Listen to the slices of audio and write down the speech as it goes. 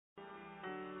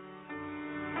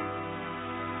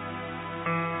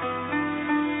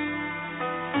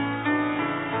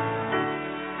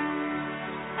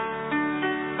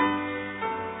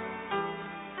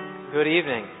Good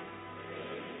evening.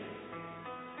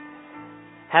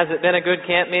 Has it been a good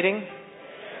camp meeting?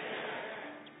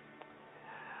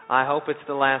 I hope it's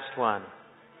the last one.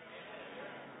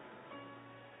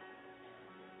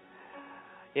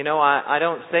 You know, I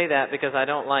don't say that because I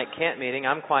don't like camp meeting.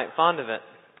 I'm quite fond of it.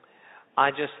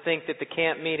 I just think that the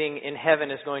camp meeting in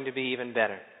heaven is going to be even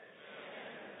better.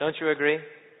 Don't you agree?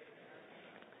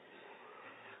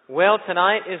 Well,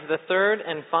 tonight is the third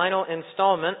and final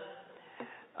installment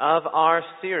of our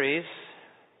series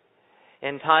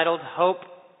entitled Hope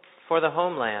for the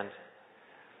Homeland.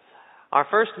 Our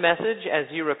first message, as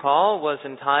you recall, was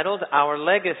entitled Our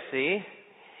Legacy,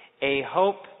 a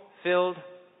Hope-Filled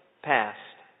Past.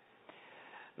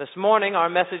 This morning, our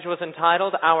message was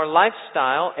entitled Our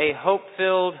Lifestyle, a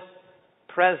Hope-Filled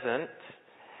Present.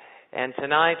 And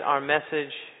tonight, our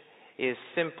message is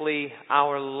simply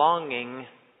Our Longing,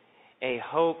 a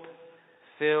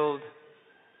Hope-Filled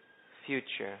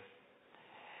Future.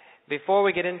 Before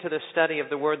we get into the study of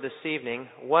the Word this evening,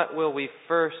 what will we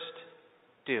first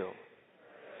do?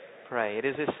 Pray. It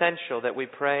is essential that we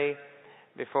pray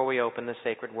before we open the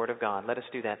sacred Word of God. Let us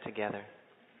do that together.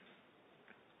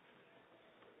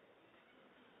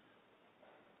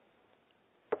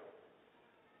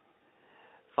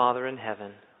 Father in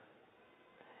heaven,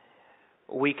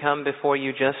 we come before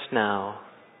you just now,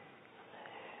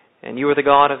 and you are the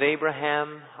God of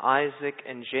Abraham, Isaac,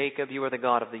 and Jacob. You are the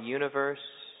God of the universe.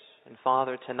 And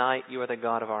Father, tonight you are the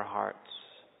God of our hearts.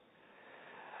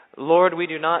 Lord, we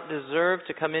do not deserve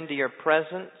to come into your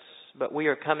presence, but we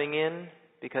are coming in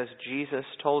because Jesus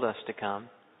told us to come.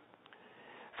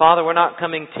 Father, we're not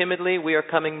coming timidly, we are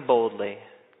coming boldly.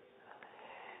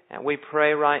 And we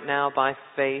pray right now by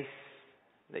faith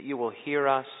that you will hear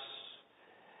us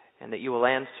and that you will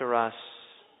answer us.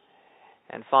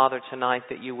 And Father, tonight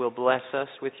that you will bless us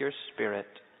with your Spirit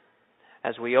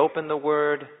as we open the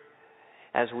Word,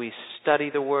 as we study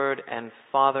the Word, and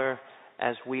Father,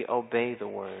 as we obey the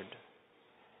Word.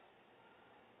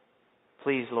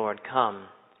 Please, Lord, come.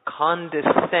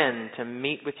 Condescend to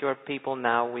meet with your people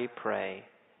now, we pray.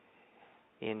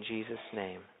 In Jesus'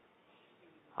 name.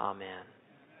 Amen.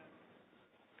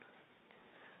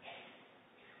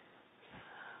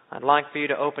 I'd like for you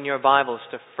to open your Bibles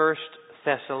to 1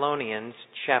 Thessalonians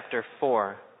chapter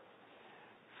 4.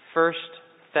 1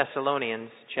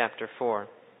 Thessalonians chapter 4.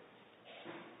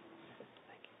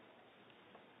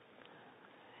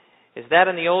 Is that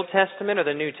in the Old Testament or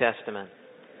the New Testament?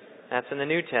 That's in the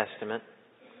New Testament.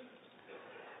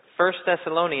 1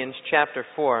 Thessalonians chapter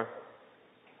 4.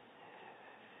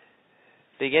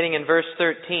 Beginning in verse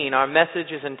 13, our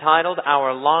message is entitled,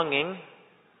 Our Longing,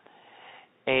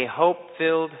 a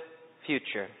Hope-Filled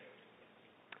Future.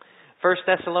 1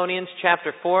 Thessalonians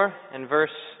chapter 4 and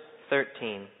verse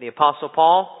 13. The Apostle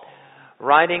Paul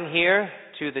writing here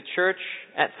to the church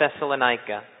at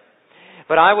Thessalonica.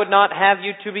 But I would not have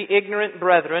you to be ignorant,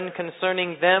 brethren,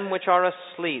 concerning them which are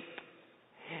asleep,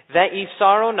 that ye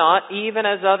sorrow not, even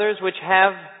as others which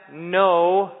have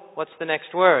no, what's the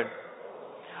next word?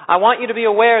 I want you to be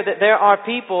aware that there are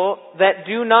people that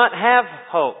do not have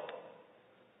hope.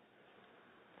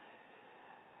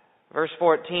 Verse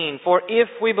 14, For if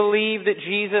we believe that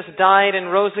Jesus died and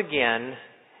rose again,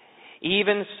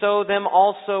 even so them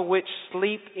also which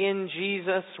sleep in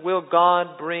Jesus will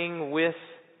God bring with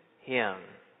Him.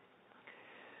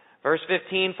 Verse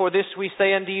 15, For this we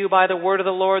say unto you by the word of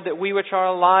the Lord, that we which are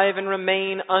alive and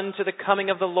remain unto the coming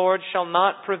of the Lord shall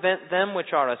not prevent them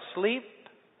which are asleep.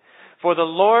 For the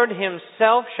Lord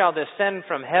Himself shall descend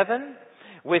from heaven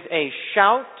with a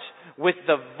shout, with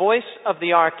the voice of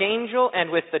the archangel,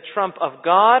 and with the trump of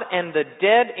God, and the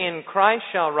dead in Christ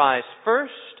shall rise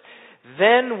first.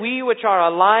 Then we which are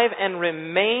alive and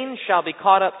remain shall be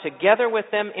caught up together with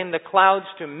them in the clouds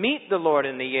to meet the Lord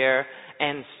in the air,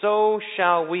 and so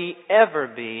shall we ever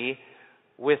be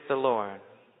with the Lord.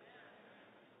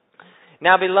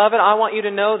 Now, beloved, I want you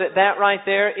to know that that right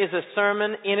there is a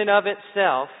sermon in and of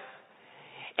itself.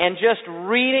 And just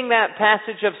reading that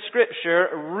passage of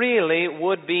Scripture really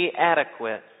would be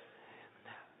adequate.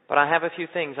 But I have a few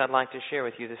things I'd like to share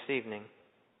with you this evening.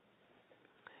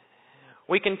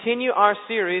 We continue our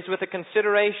series with a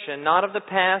consideration not of the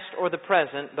past or the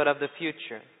present, but of the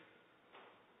future.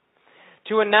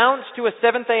 To announce to a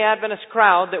Seventh-day Adventist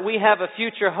crowd that we have a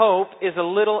future hope is a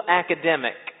little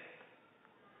academic.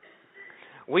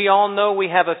 We all know we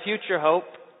have a future hope,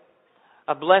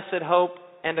 a blessed hope,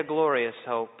 and a glorious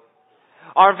hope.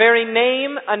 Our very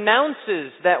name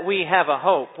announces that we have a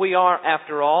hope. We are,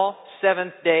 after all,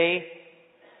 Seventh-day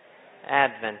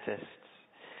Adventists.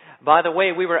 By the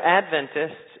way, we were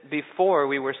Adventists before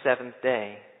we were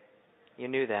Seventh-day. You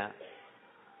knew that.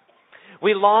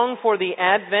 We long for the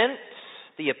advent,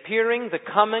 the appearing, the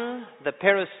coming, the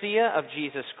parousia of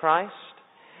Jesus Christ.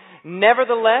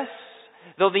 Nevertheless,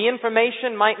 though the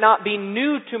information might not be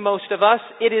new to most of us,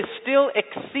 it is still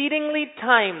exceedingly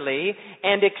timely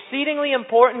and exceedingly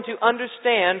important to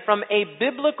understand from a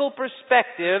biblical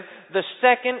perspective the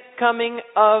second coming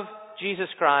of Jesus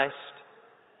Christ.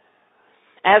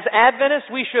 As Adventists,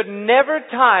 we should never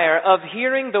tire of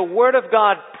hearing the Word of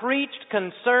God preached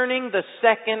concerning the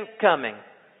second coming.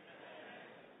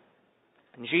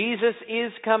 Jesus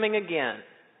is coming again,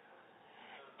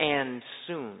 and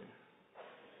soon.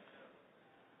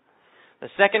 The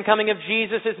second coming of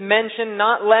Jesus is mentioned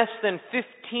not less than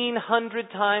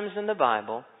 1,500 times in the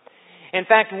Bible. In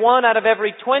fact, 1 out of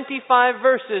every 25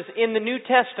 verses in the New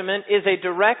Testament is a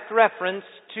direct reference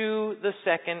to the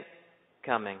second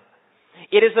coming.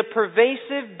 It is a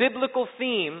pervasive biblical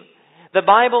theme. The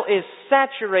Bible is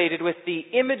saturated with the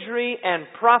imagery and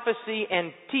prophecy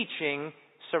and teaching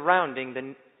surrounding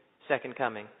the second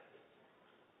coming.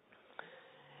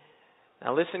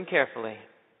 Now listen carefully.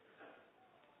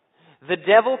 The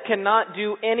devil cannot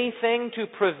do anything to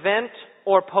prevent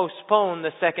or postpone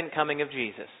the second coming of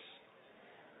Jesus.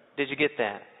 Did you get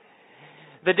that?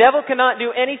 The devil cannot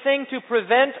do anything to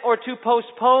prevent or to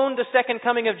postpone the second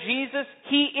coming of Jesus.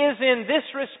 He is in this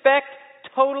respect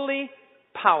totally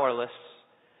powerless.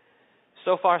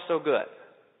 So far, so good.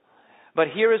 But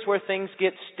here is where things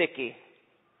get sticky.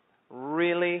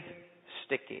 Really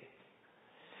sticky.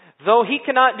 Though he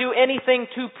cannot do anything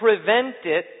to prevent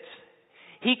it,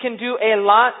 he can do a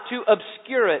lot to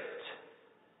obscure it.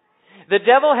 The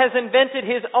devil has invented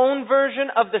his own version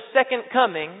of the second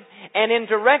coming, and in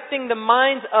directing the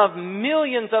minds of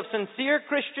millions of sincere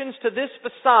Christians to this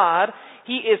facade,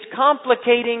 he is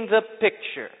complicating the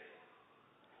picture.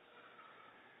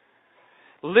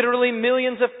 Literally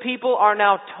millions of people are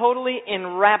now totally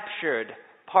enraptured,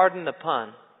 pardon the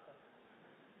pun,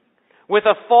 with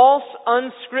a false,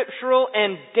 unscriptural,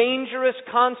 and dangerous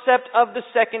concept of the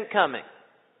second coming.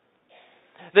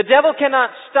 The devil cannot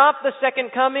stop the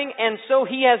second coming, and so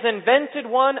he has invented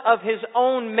one of his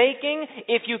own making.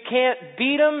 If you can't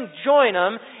beat him, join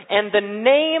him. And the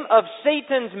name of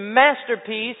Satan's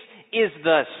masterpiece is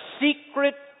the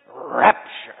secret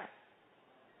rapture.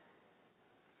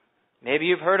 Maybe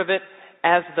you've heard of it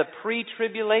as the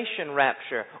pre-tribulation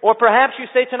rapture. Or perhaps you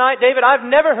say tonight, David, I've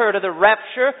never heard of the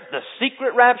rapture, the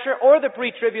secret rapture, or the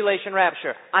pre-tribulation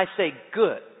rapture. I say,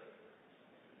 good.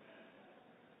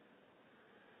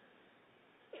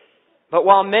 But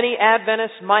while many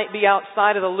Adventists might be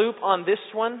outside of the loop on this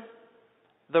one,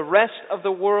 the rest of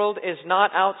the world is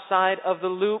not outside of the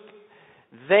loop.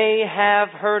 They have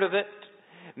heard of it.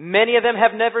 Many of them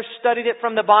have never studied it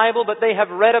from the Bible, but they have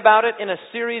read about it in a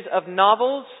series of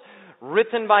novels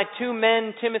written by two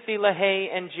men, Timothy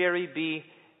LaHaye and Jerry B.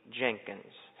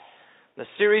 Jenkins. The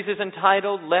series is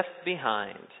entitled Left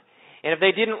Behind. And if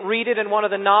they didn't read it in one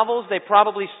of the novels, they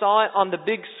probably saw it on the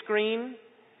big screen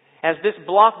as this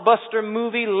blockbuster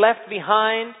movie, Left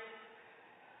Behind,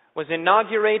 was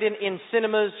inaugurated in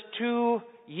cinemas 2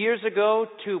 years ago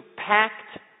to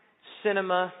packed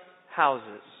cinema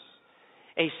houses.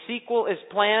 A sequel is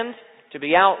planned to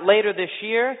be out later this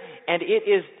year, and it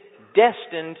is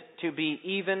destined to be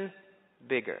even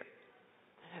bigger.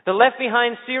 The Left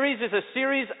Behind series is a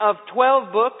series of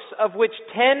 12 books, of which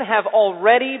 10 have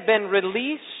already been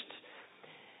released.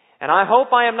 And I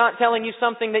hope I am not telling you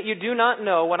something that you do not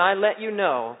know when I let you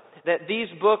know that these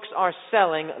books are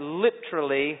selling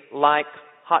literally like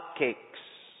hotcakes.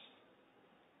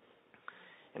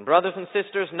 And brothers and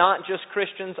sisters, not just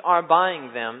Christians are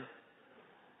buying them.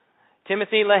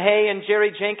 Timothy LaHaye and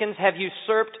Jerry Jenkins have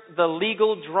usurped the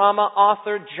legal drama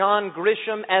author John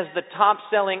Grisham as the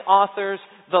top-selling authors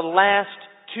the last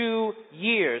 2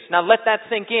 years. Now let that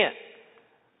sink in.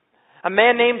 A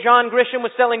man named John Grisham was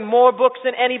selling more books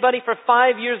than anybody for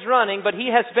 5 years running, but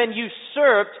he has been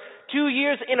usurped 2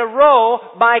 years in a row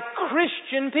by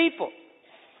Christian people.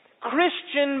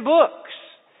 Christian books.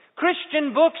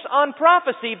 Christian books on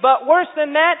prophecy, but worse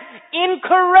than that,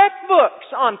 incorrect books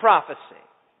on prophecy.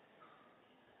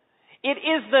 It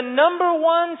is the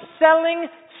 #1 selling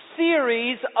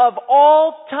series of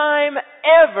all time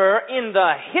ever in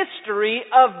the history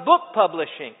of book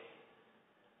publishing.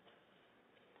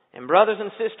 And brothers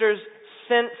and sisters,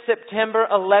 since September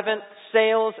 11th,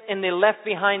 sales in the Left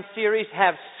Behind series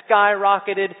have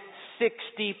skyrocketed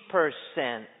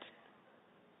 60%.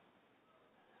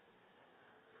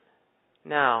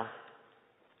 Now,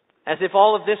 as if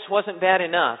all of this wasn't bad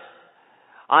enough,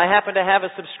 I happen to have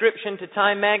a subscription to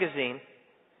Time magazine.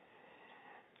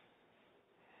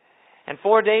 And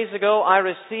 4 days ago, I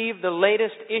received the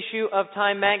latest issue of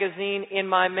Time magazine in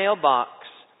my mailbox.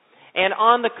 And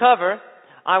on the cover,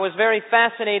 I was very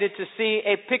fascinated to see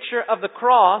a picture of the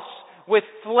cross with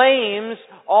flames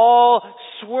all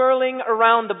swirling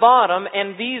around the bottom,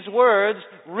 and these words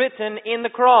written in the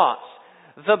cross: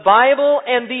 "The Bible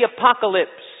and the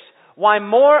Apocalypse. Why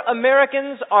more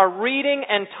Americans are reading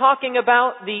and talking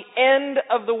about the end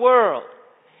of the world."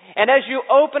 And as you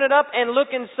open it up and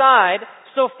look inside,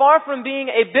 so far from being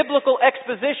a biblical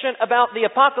exposition about the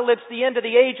apocalypse, the end of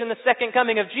the age, and the second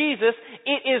coming of Jesus,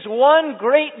 it is one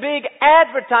great big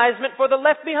advertisement for the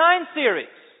Left Behind series.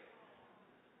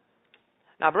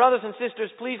 Now, brothers and sisters,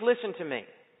 please listen to me.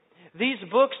 These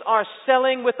books are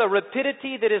selling with a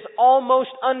rapidity that is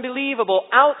almost unbelievable,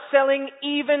 outselling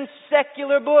even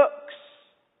secular books.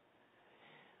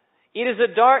 It is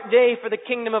a dark day for the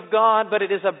kingdom of God, but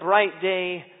it is a bright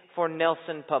day for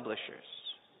Nelson Publishers.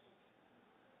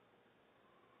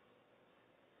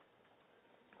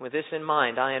 With this in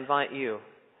mind, I invite you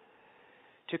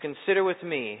to consider with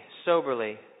me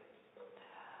soberly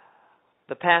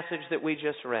the passage that we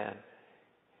just read.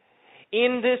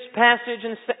 In this passage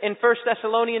in 1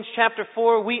 Thessalonians chapter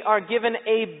 4, we are given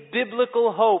a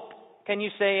biblical hope. Can you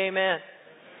say amen?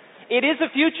 It is a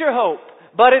future hope,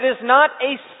 but it is not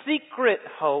a secret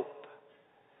hope.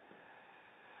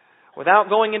 Without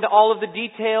going into all of the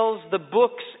details, the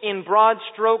books in broad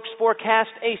strokes forecast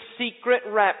a secret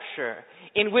rapture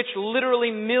in which literally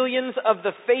millions of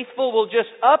the faithful will just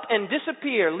up and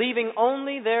disappear, leaving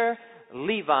only their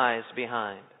Levi's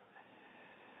behind.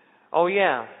 Oh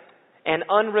yeah, and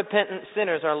unrepentant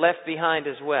sinners are left behind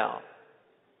as well.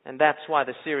 And that's why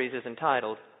the series is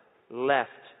entitled Left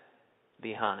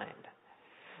Behind.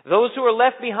 Those who are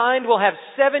left behind will have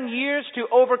 7 years to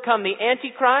overcome the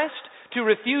Antichrist, to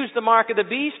refuse the mark of the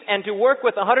beast, and to work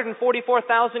with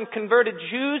 144,000 converted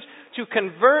Jews to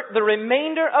convert the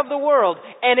remainder of the world.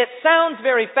 And it sounds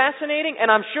very fascinating,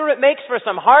 and I'm sure it makes for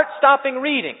some heart-stopping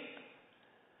reading.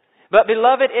 But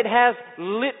beloved, it has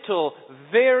little,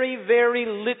 very, very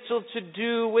little to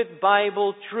do with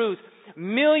Bible truth.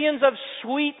 Millions of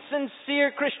sweet,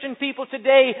 sincere Christian people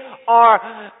today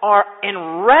are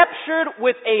enraptured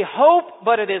with a hope,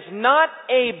 but it is not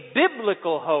a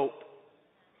biblical hope.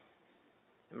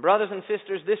 And brothers and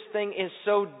sisters, this thing is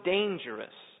so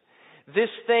dangerous. This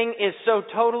thing is so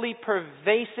totally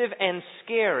pervasive and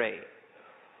scary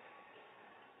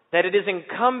that it is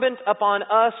incumbent upon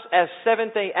us as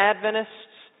Seventh-day Adventists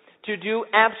to do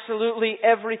absolutely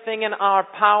everything in our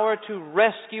power to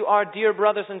rescue our dear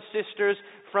brothers and sisters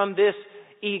from this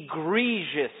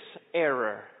egregious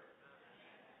error.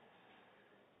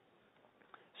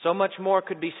 So much more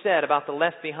could be said about the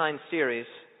Left Behind series,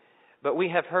 but we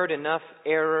have heard enough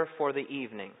error for the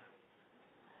evening.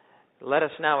 Let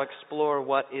us now explore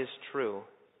what is true.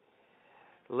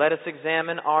 Let us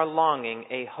examine our longing,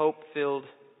 a hope-filled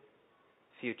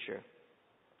future.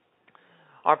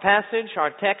 Our passage,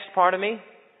 our text, our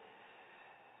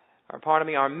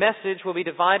message will be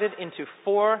divided into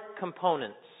four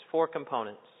components.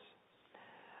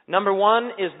 Number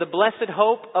one is the blessed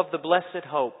hope of the blessed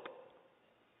hope.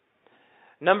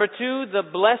 Number two, the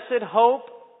blessed hope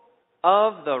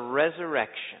of the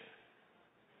resurrection.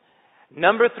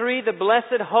 Number three, the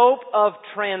blessed hope of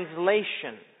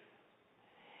translation.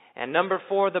 And number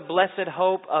four, the blessed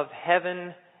hope of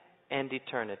heaven and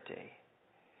eternity.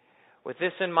 With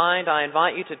this in mind, I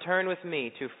invite you to turn with me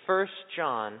to 1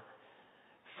 John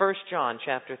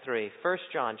chapter 3. 1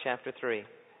 John chapter 3.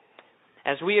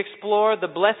 As we explore the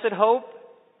blessed hope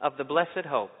of the blessed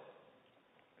hope.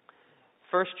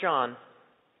 1 John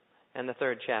and the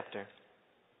 3rd chapter.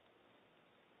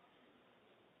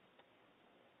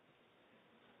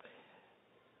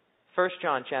 1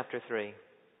 John chapter 3.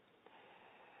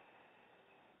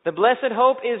 The blessed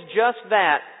hope is just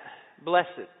that,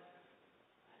 blessed.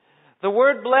 The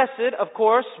word blessed, of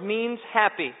course, means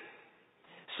happy.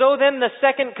 So then the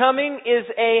second coming is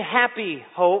a happy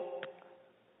hope.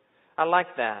 I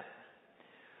like that.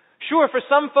 Sure, for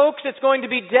some folks it's going to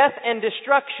be death and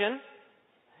destruction.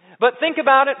 But think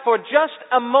about it for just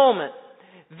a moment.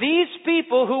 These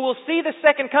people who will see the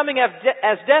second coming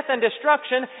as death and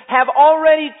destruction have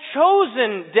already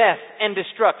chosen death and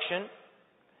destruction.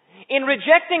 In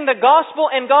rejecting the gospel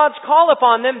and God's call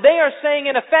upon them, they are saying,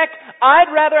 in effect,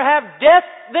 I'd rather have death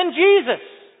than Jesus.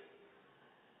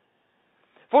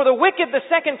 For the wicked, the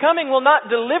second coming will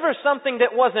not deliver something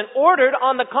that wasn't ordered.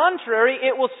 On the contrary,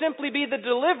 it will simply be the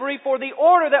delivery for the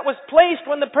order that was placed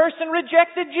when the person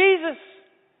rejected Jesus.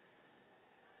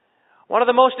 One of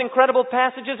the most incredible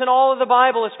passages in all of the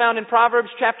Bible is found in Proverbs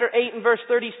chapter 8 and verse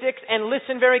 36. And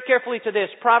listen very carefully to this.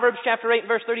 Proverbs chapter 8 and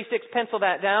verse 36. Pencil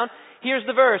that down. Here's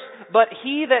the verse. But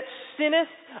he that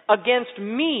sinneth against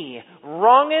me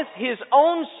wrongeth his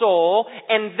own soul,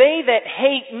 and they that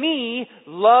hate me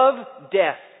love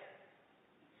death.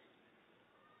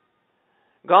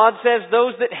 God says,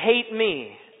 those that hate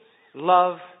me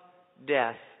love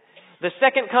death. The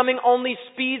second coming only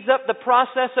speeds up the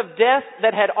process of death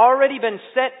that had already been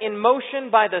set in motion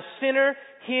by the sinner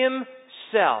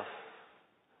himself.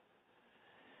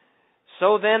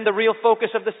 So then, the real focus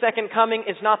of the second coming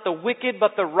is not the wicked,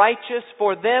 but the righteous.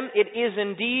 For them it is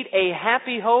indeed a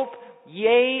happy hope,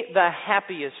 yea, the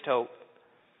happiest hope.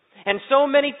 And so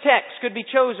many texts could be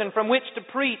chosen from which to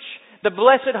preach the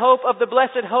blessed hope of the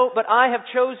blessed hope, but I have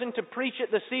chosen to preach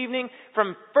it this evening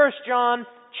from 1 John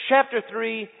chapter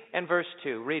 3 and verse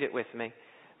 2. Read it with me.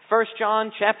 1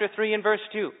 John chapter 3 and verse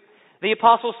 2. The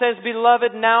apostle says,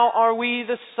 Beloved, now are we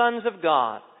the sons of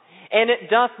God, and it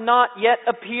doth not yet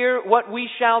appear what we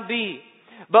shall be.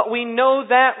 But we know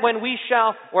that when he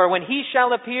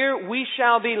shall appear, we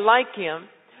shall be like him,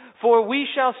 for we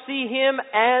shall see him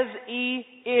as he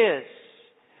is.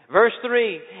 Verse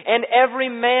 3, and every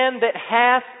man that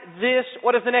hath this,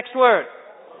 what is the next word?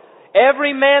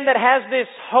 Every man that has this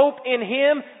hope in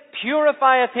him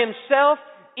purifieth himself,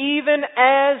 even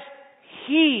as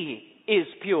he is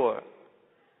pure.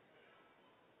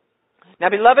 Now,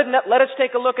 beloved, let us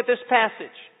take a look at this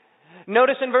passage.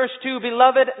 Notice in verse 2,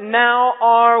 Beloved, now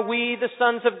are we the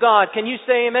sons of God. Can you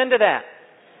say amen to that?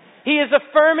 He is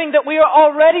affirming that we are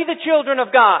already the children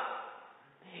of God.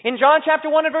 In John chapter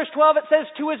 1 and verse 12 it says,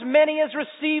 To as many as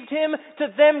received him, to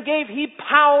them gave he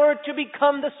power to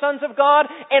become the sons of God.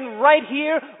 And right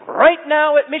here, right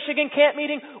now at Michigan Camp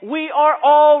Meeting, we are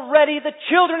already the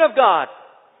children of God.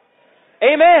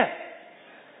 Amen.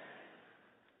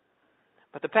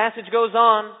 But the passage goes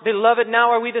on, Beloved,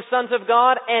 now are we the sons of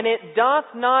God, and it doth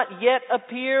not yet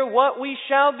appear what we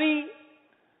shall be.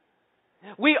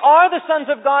 We are the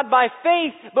sons of God by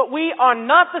faith, but we are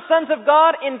not the sons of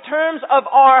God in terms of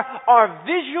our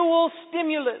visual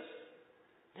stimulus.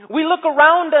 We look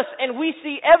around us and we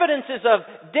see evidences of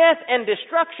death and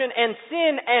destruction and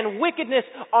sin and wickedness.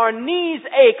 Our knees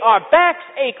ache, our backs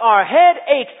ache, our head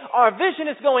aches, our vision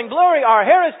is going blurry, our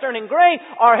hair is turning gray,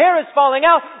 our hair is falling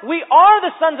out. We are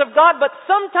the sons of God, but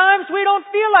sometimes we don't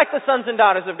feel like the sons and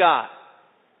daughters of God.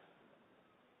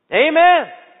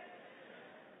 Amen.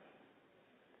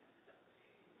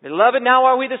 Beloved, now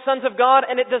are we the sons of God,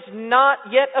 and it does not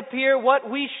yet appear what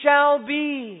we shall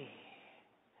be.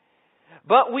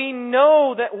 But we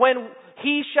know that when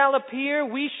he shall appear,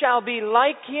 we shall be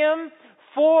like him,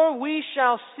 for we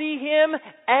shall see him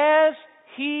as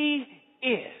he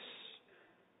is.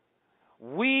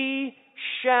 We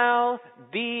shall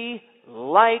be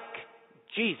like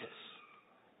Jesus.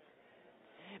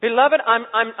 Beloved,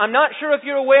 I'm not sure if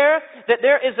you're aware that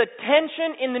there is a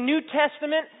tension in the New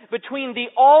Testament between the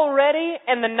already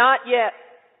and the not yet.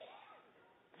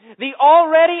 The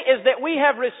already is that we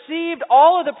have received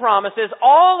all of the promises,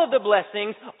 all of the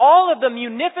blessings, all of the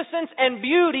munificence and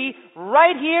beauty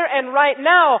right here and right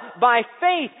now by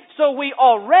faith. So we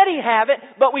already have it,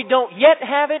 but we don't yet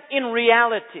have it in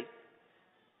reality.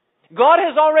 God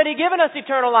has already given us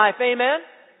eternal life, amen?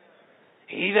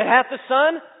 He that hath the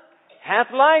Son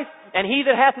hath life, and he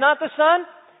that hath not the Son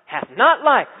hath not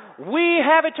life. We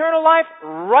have eternal life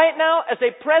right now as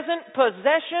a present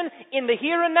possession in the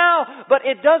here and now, but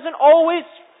it doesn't always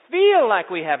feel like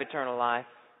we have eternal life.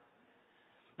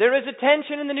 There is a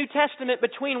tension in the New Testament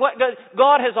between what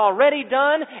God has already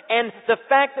done and the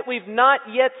fact that we've not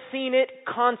yet seen it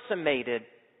consummated.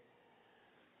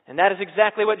 And that is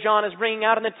exactly what John is bringing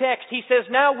out in the text. He says,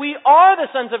 now we are the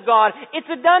sons of God. It's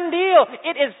a done deal.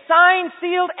 It is signed,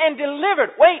 sealed, and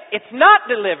delivered. Wait, it's not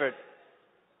delivered.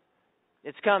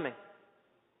 It's coming.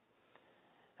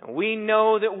 And we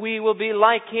know that we will be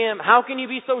like him. How can you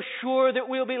be so sure that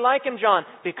we'll be like him, John?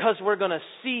 Because we're going to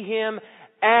see him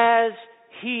as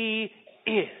he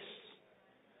is.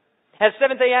 As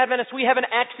Seventh-day Adventists, we have an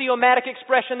axiomatic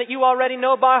expression that you already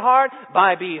know by heart.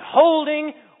 By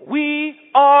beholding, we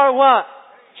are what?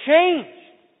 Changed.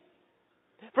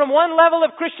 From one level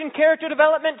of Christian character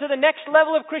development to the next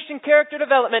level of Christian character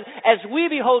development. As we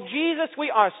behold Jesus, we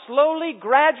are slowly,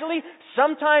 gradually,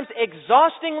 sometimes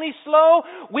exhaustingly slow.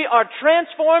 We are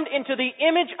transformed into the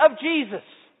image of Jesus.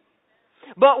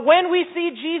 But when we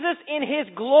see Jesus in his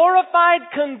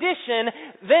glorified condition,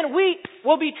 then we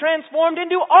will be transformed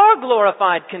into our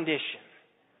glorified condition.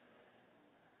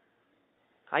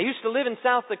 I used to live in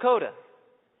South Dakota,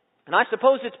 and I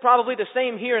suppose it's probably the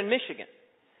same here in Michigan.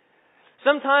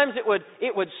 Sometimes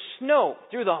it would snow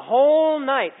through the whole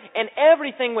night, and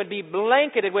everything would be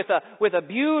blanketed with a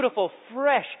beautiful,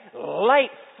 fresh, light,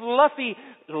 fluffy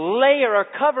layer or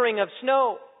covering of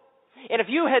snow. And if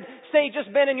you had, say, just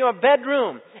been in your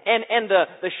bedroom and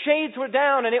the shades were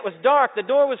down and it was dark, the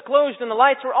door was closed and the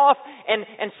lights were off,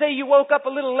 and say you woke up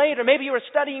a little later, maybe you were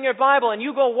studying your Bible and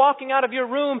you go walking out of your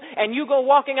room and you go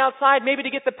walking outside maybe to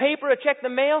get the paper or check the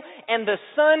mail, and the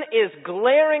sun is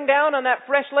glaring down on that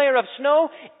fresh layer of snow,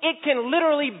 it can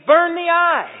literally burn the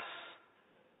eyes.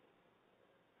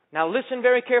 Now listen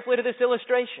very carefully to this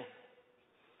illustration.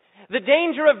 The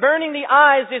danger of burning the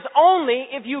eyes is only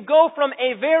if you go from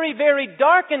a very, very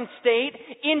darkened state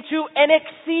into an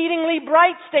exceedingly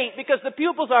bright state, because the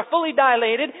pupils are fully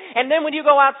dilated, and then when you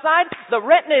go outside, the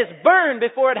retina is burned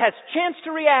before it has chance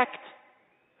to react.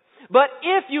 But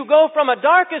if you go from a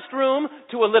darkest room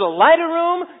to a little lighter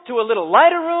room, to a little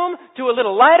lighter room, to a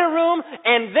little lighter room,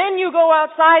 and then you go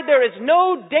outside, there is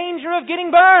no danger of getting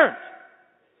burned.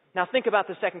 Now think about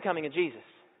the second coming of Jesus.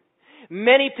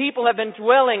 Many people have been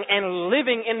dwelling and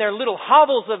living in their little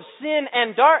hovels of sin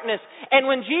and darkness. And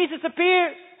when Jesus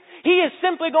appears, He is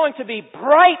simply going to be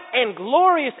bright and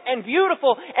glorious and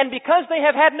beautiful. And because they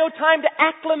have had no time to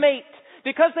acclimate,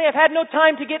 because they have had no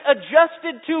time to get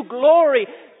adjusted to glory,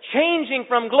 changing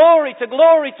from glory to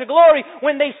glory to glory,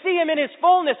 when they see Him in His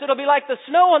fullness, it'll be like the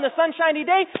snow on the sunshiny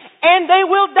day, and they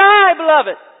will die,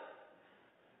 beloved.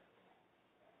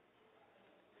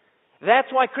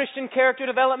 That's why Christian character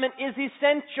development is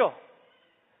essential.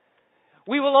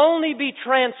 We will only be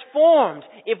transformed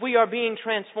if we are being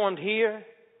transformed here.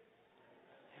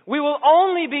 We will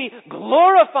only be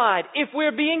glorified if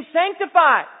we're being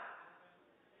sanctified.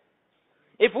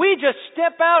 If we just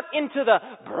step out into the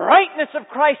brightness of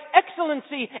Christ's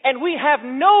excellency and we have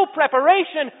no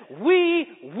preparation, we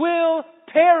will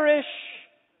perish.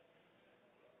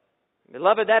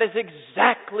 Beloved, that is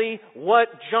exactly what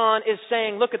John is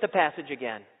saying. Look at the passage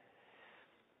again.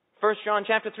 1 John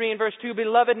chapter 3 and verse 2,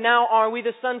 Beloved, now are we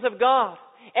the sons of God,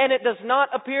 and it does not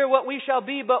appear what we shall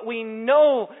be, but we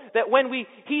know that when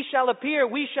He shall appear,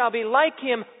 we shall be like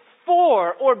Him,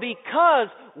 for or because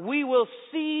we will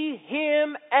see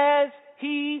Him as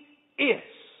He is.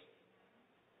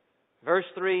 Verse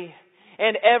 3,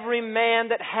 And every man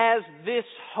that has this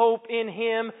hope in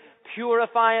Him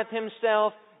purifieth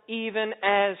himself, even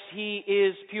as He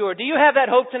is pure. Do you have that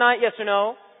hope tonight, yes or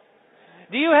no?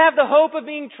 Do you have the hope of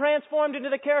being transformed into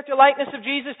the character likeness of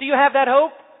Jesus? Do you have that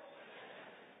hope?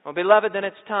 Well, beloved, then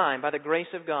it's time, by the grace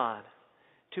of God,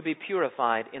 to be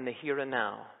purified in the here and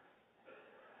now.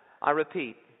 I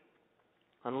repeat,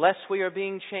 unless we are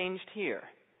being changed here,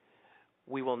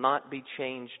 we will not be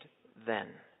changed then.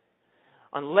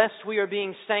 Unless we are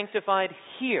being sanctified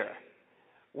here,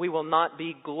 we will not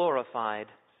be glorified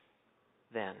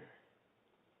then.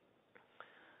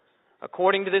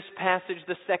 According to this passage,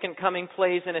 the second coming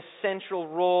plays an essential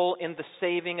role in the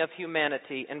saving of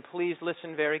humanity. And please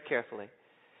listen very carefully,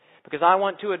 because I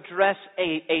want to address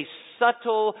a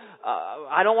subtle,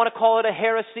 I don't want to call it a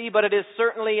heresy, but it is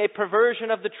certainly a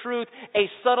perversion of the truth, a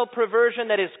subtle perversion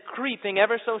that is creeping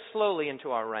ever so slowly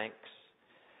into our ranks.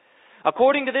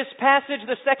 According to this passage,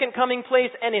 the second coming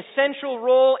plays an essential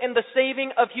role in the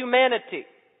saving of humanity.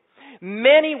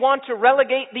 Many want to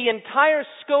relegate the entire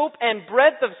scope and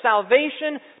breadth of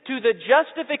salvation to the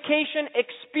justification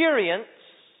experience,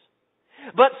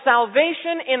 but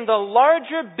salvation in the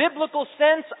larger biblical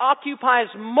sense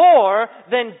occupies more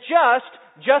than just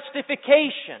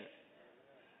justification.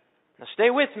 Now stay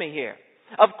with me here.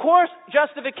 Of course,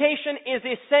 justification is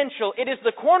essential. It is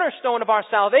the cornerstone of our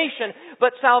salvation,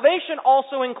 but salvation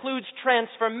also includes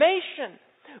transformation,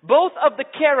 both of the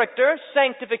character,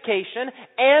 sanctification,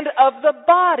 and of the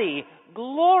body,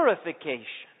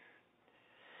 glorification.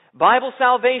 Bible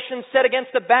salvation set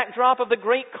against the backdrop of the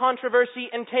great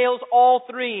controversy entails all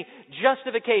three: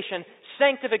 justification,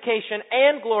 sanctification,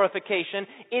 and glorification.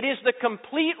 It is the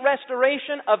complete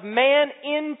restoration of man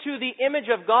into the image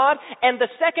of God, and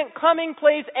the second coming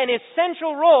plays an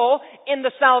essential role in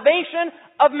the salvation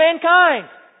of mankind.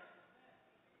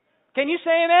 Can you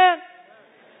say amen?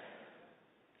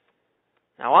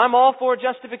 Now, I'm all for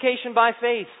justification by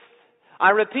faith. I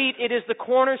repeat, it is the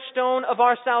cornerstone of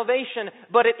our salvation,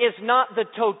 but it is not the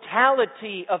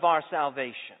totality of our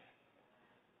salvation.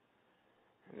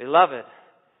 Beloved,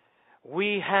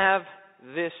 we have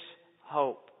this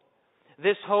hope.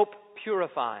 This hope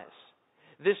purifies.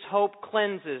 This hope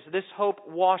cleanses. This hope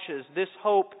washes. This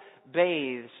hope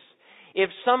bathes. If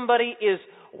somebody is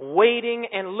waiting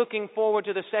and looking forward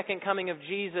to the second coming of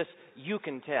Jesus, you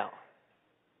can tell.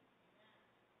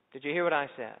 Did you hear what I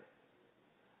said?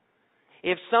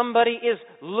 If somebody is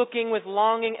looking with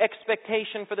longing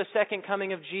expectation for the second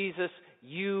coming of Jesus,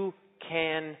 you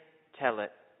can tell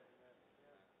it.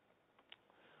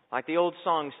 Like the old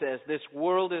song says, this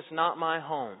world is not my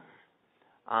home.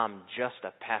 I'm just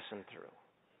a passing through.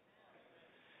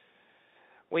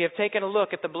 We have taken a look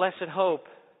at the blessed hope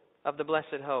of the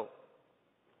blessed hope.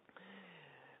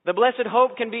 The blessed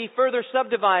hope can be further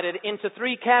subdivided into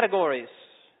three categories.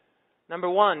 Number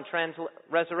 1,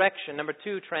 resurrection. Number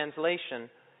 2, translation.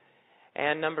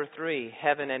 And number 3,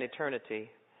 heaven and eternity.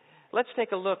 Let's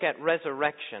take a look at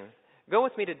resurrection. Go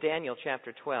with me to Daniel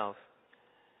chapter 12.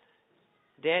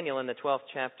 Daniel in the 12th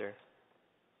chapter.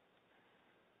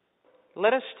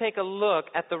 Let us take a look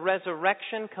at the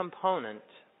resurrection component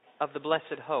of the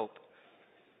blessed hope.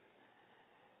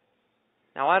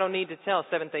 Now, I don't need to tell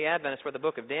Seventh-day Adventists where the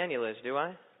book of Daniel is, do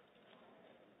I?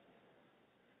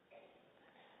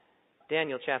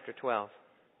 Daniel chapter 12.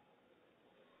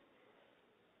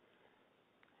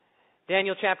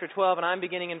 Daniel chapter 12, and I'm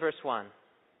beginning in verse 1.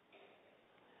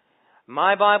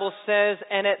 My Bible says,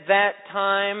 and at that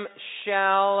time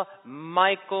shall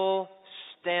Michael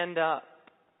stand up.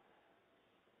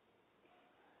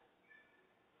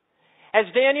 As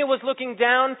Daniel was looking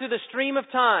down through the stream of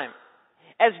time,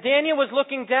 as Daniel was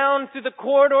looking down through the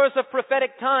corridors of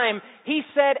prophetic time, he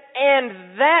said, and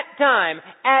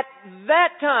at that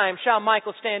time shall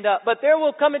Michael stand up. But there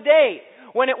will come a day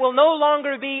when it will no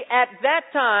longer be at that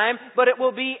time, but it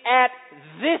will be at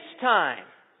this time.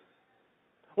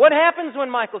 What happens when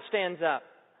Michael stands up?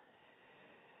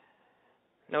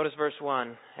 Notice verse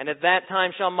 1. And at that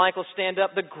time shall Michael stand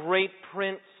up, the great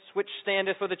prince, which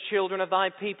standeth for the children of thy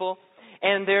people.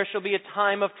 And there shall be a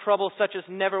time of trouble such as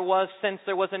never was since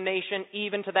there was a nation,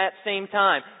 even to that same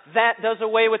time. That does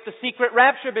away with the secret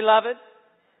rapture, beloved.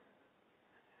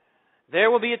 There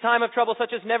will be a time of trouble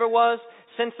such as never was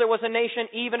since there was a nation,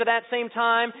 even to that same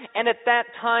time. And at that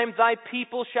time thy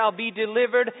people shall be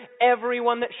delivered,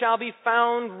 everyone that shall be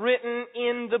found written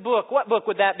in the book. What book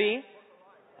would that be?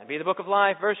 That'd be the book of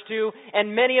life. Verse 2,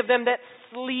 and many of them that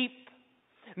sleep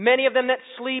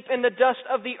in the dust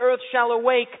of the earth shall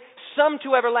awake, some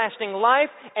to everlasting life,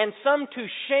 and some to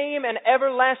shame and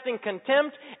everlasting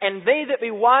contempt. And they that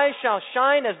be wise shall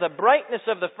shine as the brightness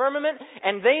of the firmament,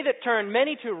 and they that turn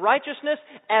many to righteousness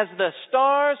as the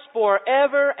stars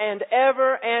forever and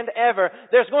ever and ever.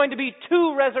 There's going to be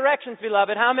 2 resurrections,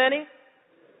 beloved. How many?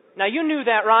 Now you knew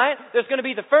that, right? There's going to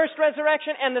be the first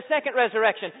resurrection and the second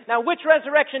resurrection. Now which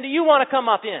resurrection do you want to come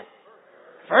up in?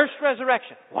 First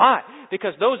resurrection. Why?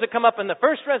 Because those that come up in the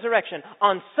first resurrection,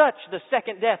 on such the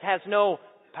second death has no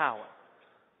power.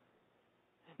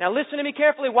 Now listen to me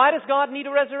carefully. Why does God need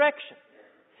a resurrection?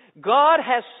 God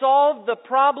has solved the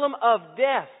problem of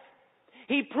death.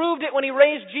 He proved it when He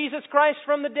raised Jesus Christ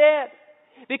from the dead.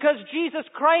 Because Jesus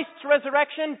Christ's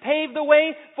resurrection paved the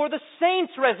way for the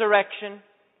saints' resurrection.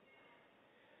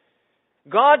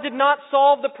 God did not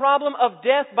solve the problem of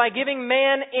death by giving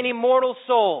man an immortal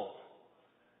soul.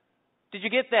 Did you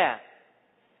get that?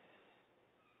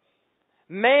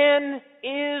 Man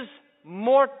is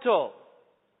mortal.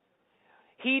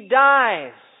 He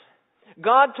dies.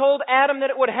 God told Adam that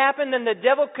it would happen, then the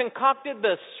devil concocted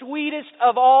the sweetest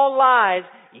of all lies.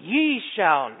 Ye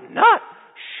shall not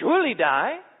surely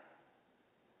die.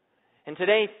 And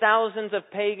today thousands of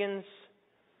pagans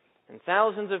and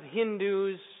thousands of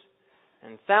Hindus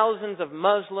and thousands of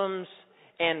Muslims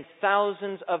and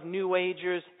thousands of New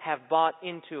Agers have bought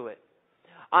into it.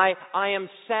 I am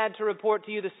sad to report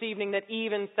to you this evening that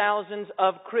even thousands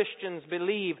of Christians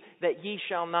believe that ye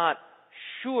shall not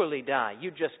surely die.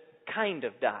 You just kind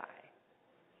of die.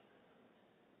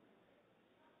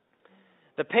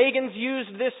 The pagans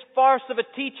used this farce of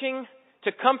a teaching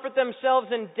to comfort themselves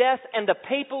in death, and the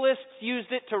papalists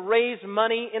used it to raise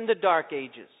money in the Dark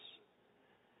Ages.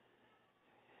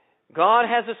 God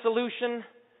has a solution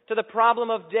to the problem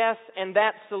of death, and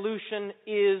that solution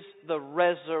is the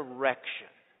resurrection.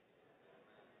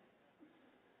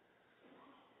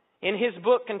 In his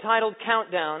book entitled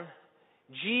Countdown,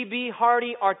 G.B.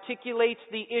 Hardy articulates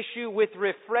the issue with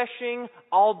refreshing,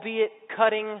 albeit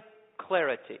cutting,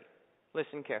 clarity.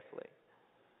 Listen carefully.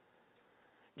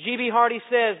 G.B. Hardy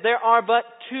says, there are but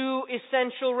 2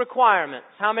 essential requirements.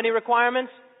 How many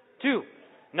requirements? 2.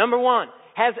 Number 1,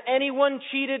 has anyone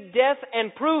cheated death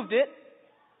and proved it?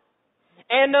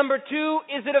 And number 2,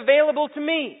 is it available to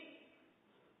me?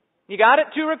 You got it?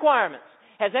 2 requirements.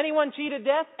 Has anyone cheated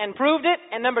death and proved it?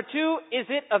 And number 2, is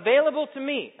it available to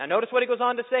me? Now notice what he goes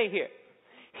on to say here.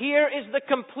 Here is the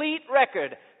complete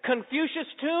record. Confucius'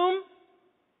 tomb,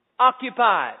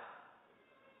 occupied.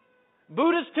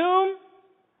 Buddha's tomb,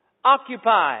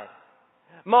 occupied.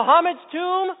 Muhammad's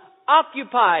tomb,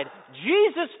 occupied.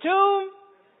 Jesus' tomb,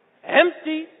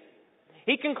 empty.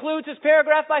 He concludes his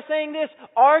paragraph by saying this,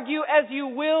 argue as you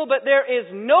will, but there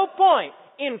is no point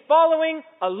in following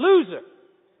a loser.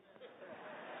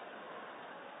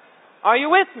 Are you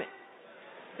with me?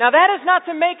 Now that is not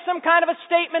to make some kind of a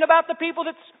statement about the people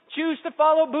that choose to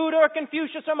follow Buddha or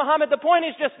Confucius or Muhammad. The point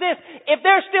is just this, if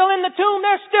they're still in the tomb,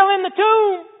 they're still in the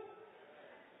tomb.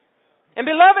 And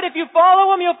beloved, if you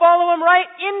follow them, you'll follow them right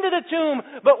into the tomb.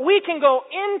 But we can go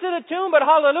into the tomb, but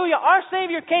hallelujah, our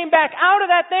Savior came back out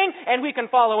of that thing, and we can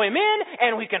follow Him in,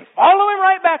 and we can follow Him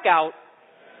right back out.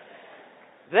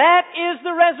 That is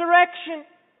the resurrection.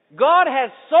 God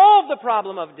has solved the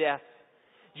problem of death.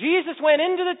 Jesus went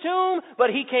into the tomb, but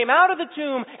He came out of the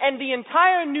tomb, and the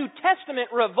entire New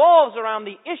Testament revolves around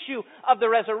the issue of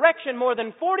the resurrection. More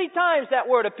than 40 times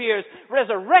that word appears.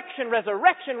 Resurrection,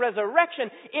 resurrection, resurrection.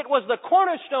 It was the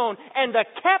cornerstone and the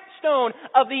capstone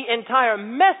of the entire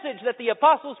message that the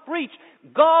apostles preached.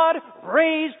 God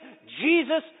raised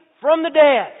Jesus from the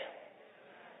dead.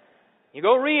 You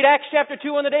go read Acts chapter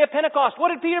 2 on the day of Pentecost.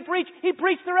 What did Peter preach? He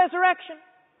preached the resurrection.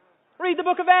 Read the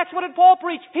book of Acts. What did Paul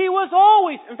preach? He was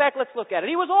always, in fact, let's look at it.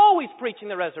 He was always preaching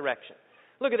the resurrection.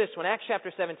 Look at this one, Acts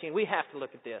chapter 17. We have to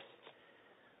look at this.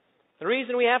 The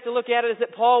reason we have to look at it is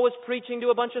that Paul was preaching to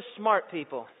a bunch of smart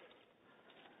people.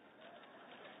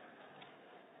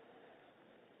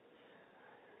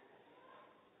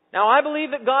 Now, I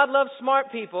believe that God loves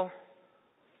smart people,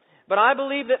 but I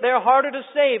believe that they're harder to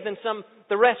save than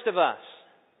the rest of us.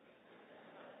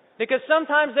 Because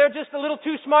sometimes they're just a little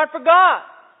too smart for God.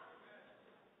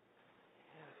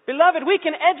 Beloved, we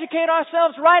can educate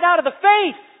ourselves right out of the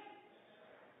faith.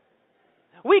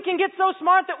 We can get so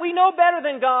smart that we know better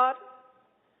than God.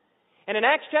 And in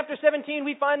Acts chapter 17,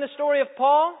 we find the story of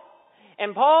Paul.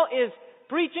 And Paul is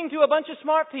preaching to a bunch of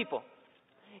smart people.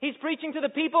 He's preaching to the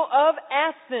people of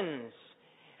Athens.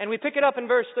 And we pick it up in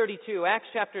verse 32, Acts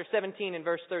chapter 17 and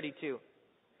verse 32.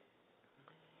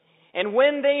 And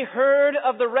when they heard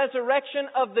of the resurrection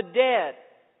of the dead,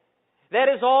 that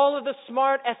is all of the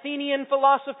smart Athenian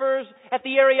philosophers at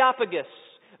the Areopagus.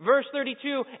 Verse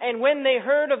 32, and when they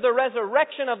heard of the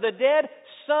resurrection of the dead,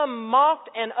 some mocked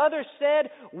and others said,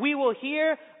 we will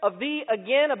hear of thee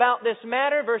again about this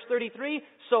matter. Verse 33,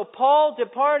 so Paul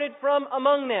departed from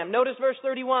among them. Notice verse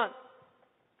 31.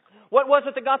 What was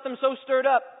it that got them so stirred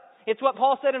up? It's what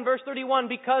Paul said in verse 31,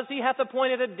 because he hath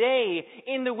appointed a day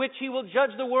in the which he will judge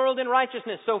the world in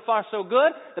righteousness. So far, so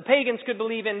good. The pagans could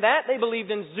believe in that. They believed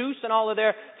in Zeus and all of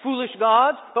their foolish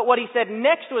gods. But what he said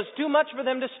next was too much for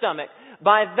them to stomach.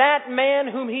 By that man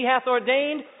whom he hath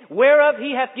ordained, whereof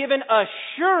he hath given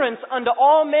assurance unto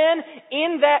all men,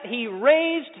 in that he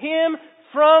raised him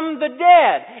from the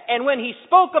dead. And when he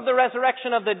spoke of the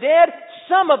resurrection of the dead,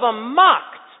 some of them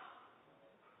mocked.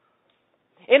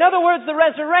 In other words, the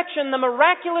resurrection, the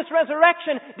miraculous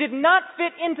resurrection, did not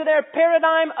fit into their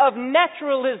paradigm of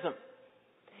naturalism.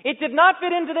 It did not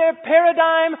fit into their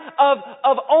paradigm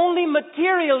of only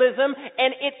materialism,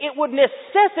 and it would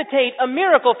necessitate a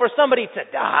miracle for somebody to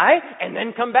die and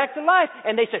then come back to life.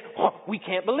 And they said, oh, we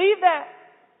can't believe that.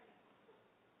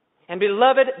 And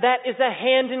beloved, that is a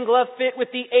hand-in-glove fit with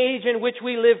the age in which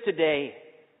we live today.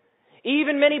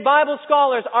 Even many Bible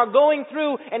scholars are going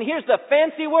through, and here's the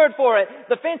fancy word for it.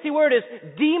 The fancy word is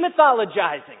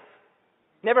demythologizing.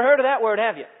 Never heard of that word,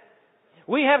 have you?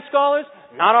 We have scholars,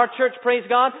 not our church, praise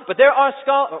God, but there are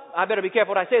scholars. I better be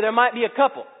careful what I say. There might be a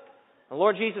couple. The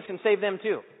Lord Jesus can save them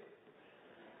too.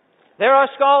 There are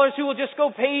scholars who will just go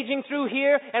paging through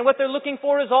here, and what they're looking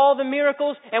for is all the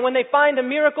miracles. And when they find a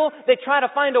miracle, they try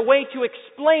to find a way to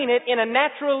explain it in a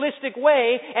naturalistic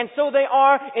way. And so they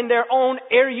are, in their own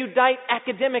erudite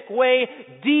academic way,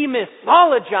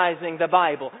 demythologizing the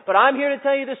Bible. But I'm here to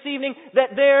tell you this evening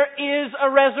that there is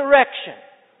a resurrection.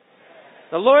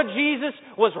 The Lord Jesus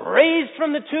was raised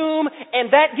from the tomb,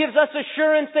 and that gives us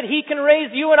assurance that He can raise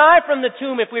you and I from the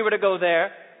tomb if we were to go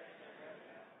there.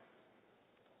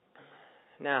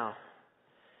 Now,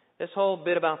 this whole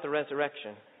bit about the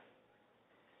resurrection,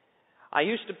 I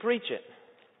used to preach it,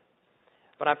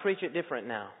 but I preach it different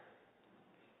now.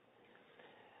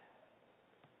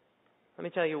 Let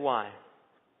me tell you why.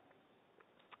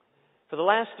 For the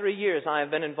last 3 years, I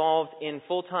have been involved in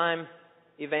full-time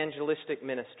evangelistic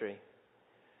ministry.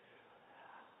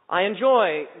 I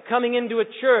enjoy coming into a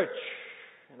church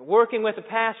and working with a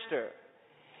pastor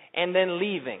and then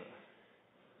leaving.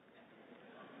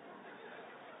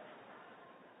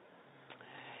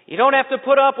 You don't have to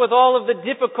put up with all of the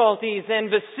difficulties and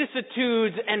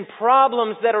vicissitudes and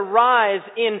problems that arise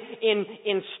in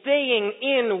staying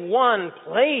in one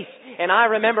place. And I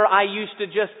remember I used to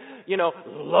just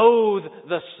loathe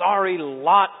the sorry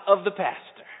lot of the pastor.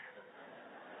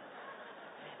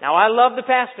 Now, I love the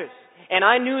pastors, and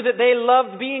I knew that they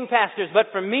loved being pastors, but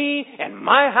for me and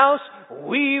my house,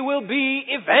 we will be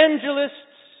evangelists.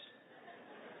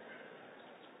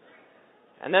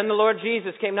 And then the Lord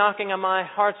Jesus came knocking on my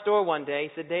heart's door one day. He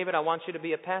said, David, I want you to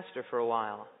be a pastor for a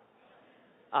while.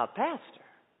 A pastor?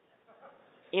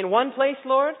 In one place,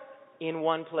 Lord? In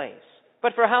one place.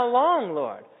 But for how long,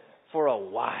 Lord? For a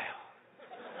while.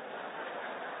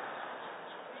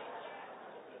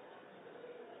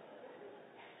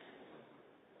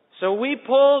 So we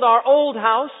pulled our old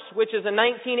house, which is a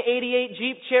 1988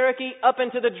 Jeep Cherokee, up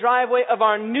into the driveway of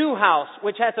our new house,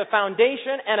 which has a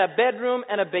foundation and a bedroom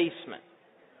and a basement.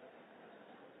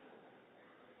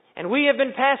 And we have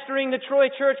been pastoring the Troy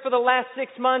Church for the last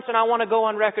 6 months, and I want to go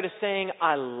on record as saying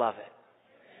I love it.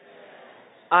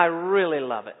 I really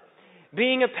love it.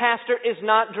 Being a pastor is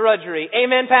not drudgery.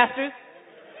 Amen, pastors?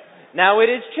 Now, it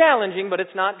is challenging, but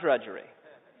it's not drudgery.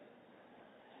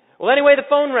 Well, anyway, the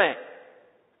phone rang.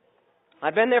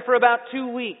 I've been there for about 2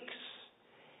 weeks.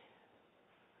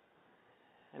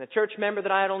 And a church member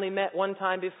that I had only met one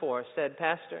time before said,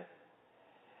 Pastor,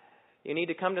 you need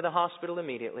to come to the hospital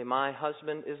immediately. My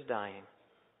husband is dying.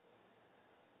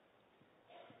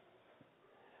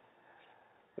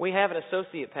 We have an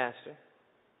associate pastor.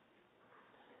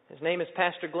 His name is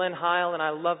Pastor Glenn Heil, and I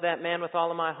love that man with all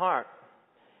of my heart.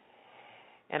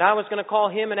 And I was going to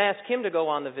call him and ask him to go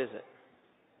on the visit.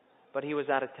 But he was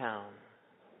out of town.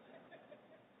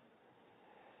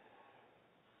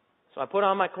 So I put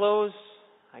on my clothes,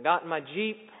 I got in my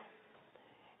Jeep,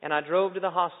 and I drove to the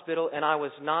hospital, and I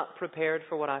was not prepared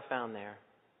for what I found there.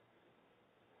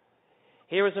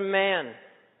 Here was a man,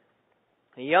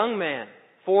 a young man,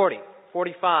 40,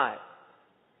 45,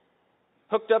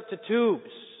 hooked up to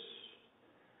tubes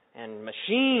and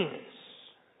machines,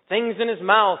 things in his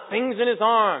mouth, things in his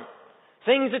arm,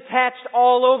 things attached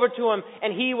all over to him,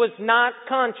 and he was not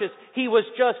conscious. He was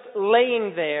just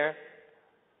laying there.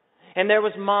 And there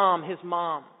was his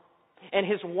mom, and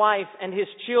his wife, and his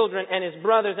children, and his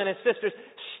brothers, and his sisters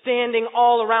standing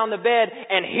all around the bed.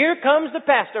 And here comes the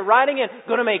pastor riding in,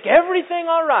 going to make everything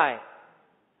all right.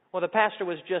 Well, the pastor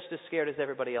was just as scared as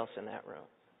everybody else in that room.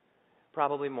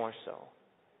 Probably more so.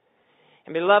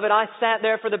 And beloved, I sat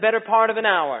there for the better part of an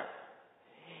hour.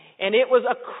 And it was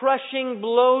a crushing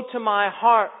blow to my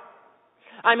heart.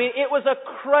 I mean, it was a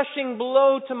crushing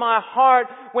blow to my heart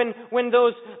when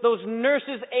those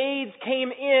nurses' aides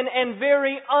came in and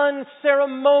very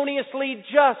unceremoniously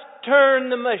just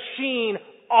turned the machine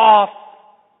off.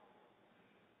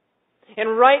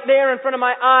 And right there in front of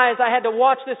my eyes, I had to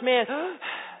watch this man.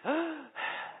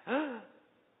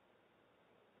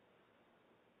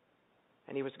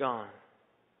 And he was gone.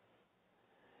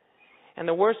 And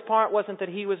the worst part wasn't that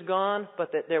he was gone,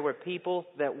 but that there were people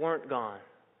that weren't gone.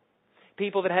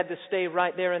 People that had to stay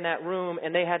right there in that room,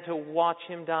 and they had to watch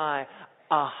him die.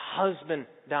 A husband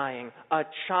dying, a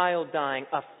child dying,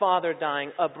 a father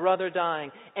dying, a brother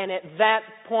dying. And at that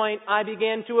point, I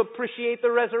began to appreciate the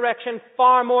resurrection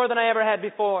far more than I ever had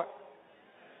before.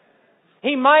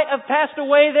 He might have passed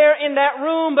away there in that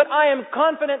room, but I am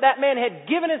confident that man had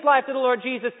given his life to the Lord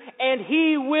Jesus, and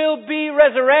he will be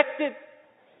resurrected.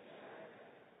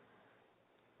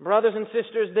 Brothers and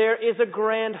sisters, there is a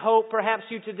grand hope. Perhaps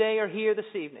you today are here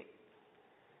this evening.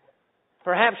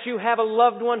 Perhaps you have a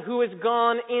loved one who has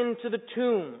gone into the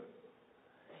tomb.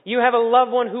 You have a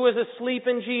loved one who is asleep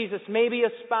in Jesus. Maybe a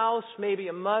spouse, maybe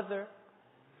a mother,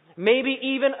 maybe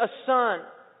even a son.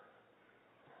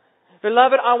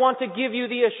 Beloved, I want to give you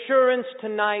the assurance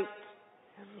tonight.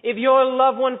 If your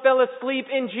loved one fell asleep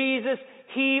in Jesus,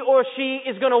 he or she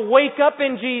is going to wake up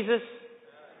in Jesus.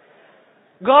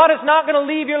 God is not going to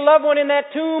leave your loved one in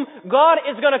that tomb. God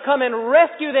is going to come and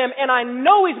rescue them. And I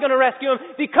know He's going to rescue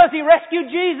them because He rescued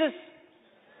Jesus.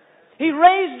 He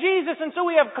raised Jesus, and so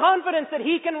we have confidence that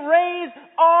He can raise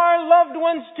our loved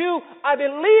ones too. I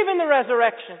believe in the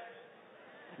resurrection.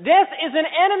 Death is an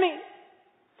enemy.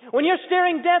 When you're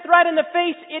staring death right in the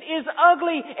face, it is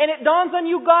ugly, and it dawns on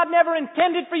you God never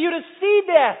intended for you to see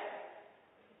death.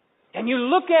 And you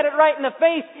look at it right in the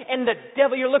face, and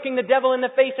you're looking the devil in the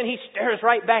face, and he stares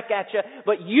right back at you.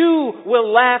 But you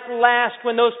will laugh last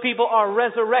when those people are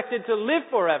resurrected to live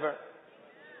forever.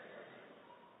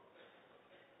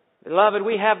 Beloved,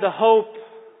 we have the hope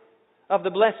of the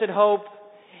blessed hope,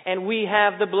 and we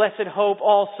have the blessed hope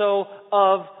also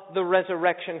of the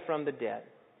resurrection from the dead.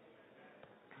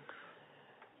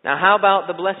 Now, how about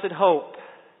the blessed hope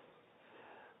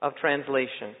of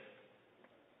translation?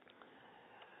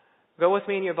 Go with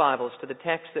me in your Bibles to the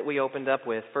text that we opened up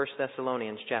with, 1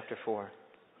 Thessalonians chapter 4.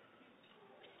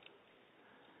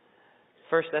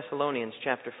 1 Thessalonians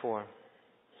chapter 4.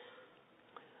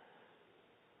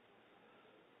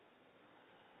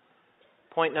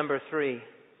 Point number 3.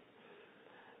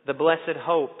 The blessed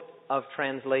hope of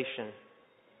translation.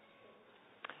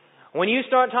 When you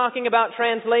start talking about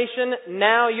translation,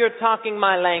 now you're talking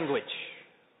my language.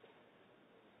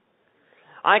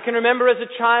 I can remember as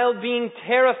a child being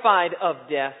terrified of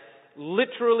death,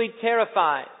 literally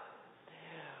terrified.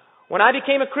 When I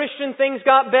became a Christian, things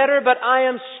got better, but I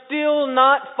am still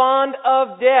not fond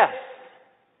of death.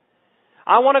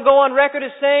 I want to go on record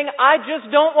as saying, I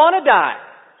just don't want to die.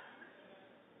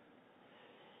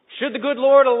 Should the good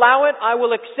Lord allow it, I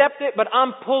will accept it, but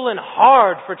I'm pulling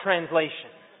hard for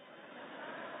translation.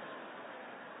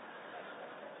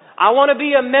 I want to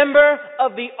be a member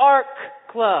of the ARC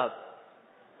Club.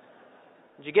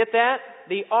 Did you get that?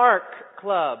 The ARC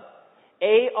Club.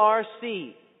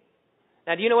 A-R-C.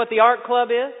 Now, do you know what the ARC Club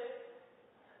is?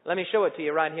 Let me show it to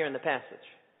you right here in the passage.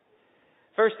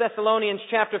 1 Thessalonians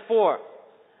chapter 4.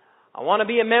 I want to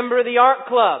be a member of the ARC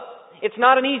Club. It's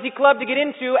not an easy club to get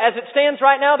into. As it stands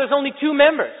right now, there's only 2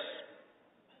 members.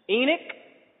 Enoch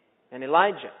and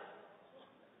Elijah.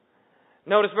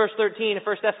 Notice verse 13 of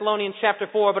 1 Thessalonians chapter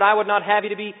 4. But I would not have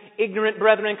you to be ignorant,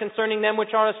 brethren, concerning them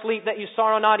which are asleep, that you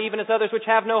sorrow not, even as others which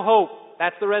have no hope.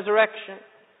 That's the resurrection.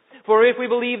 For if we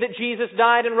believe that Jesus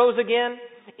died and rose again,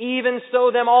 even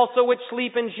so them also which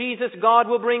sleep in Jesus God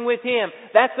will bring with Him.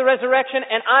 That's the resurrection,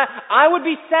 and I would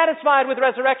be satisfied with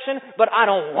resurrection, but I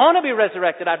don't want to be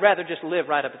resurrected. I'd rather just live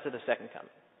right up to the second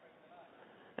coming.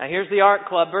 Now here's the ARC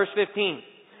Club, verse 15.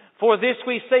 For this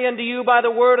we say unto you by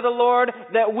the word of the Lord,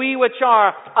 that we which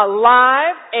are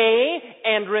alive,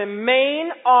 and remain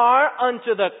are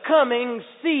unto the coming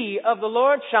of the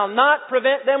Lord, shall not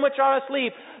prevent them which are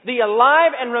asleep. The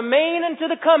alive and remain unto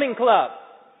the coming club.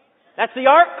 That's the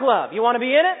ARC Club. You want to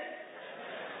be in it?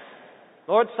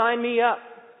 Lord, sign me up.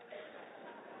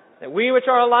 That we which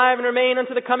are alive and remain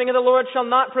unto the coming of the Lord shall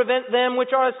not prevent them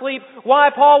which are asleep. Why,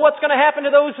 Paul? What's going to happen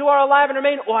to those who are alive and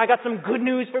remain? Oh, I got some good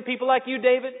news for people like you,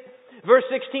 David. Verse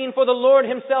 16, for the Lord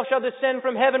Himself shall descend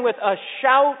from heaven with a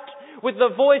shout, with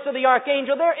the voice of the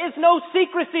archangel. There is no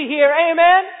secrecy here.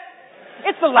 Amen?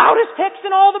 It's the loudest text in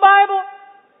all the Bible.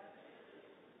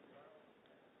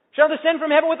 Shall descend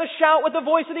from heaven with a shout, with the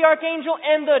voice of the archangel,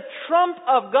 and the trump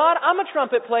of God. I'm a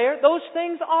trumpet player. Those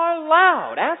things are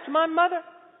loud. Ask my mother.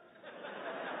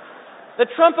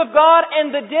 The trump of God,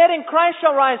 and the dead in Christ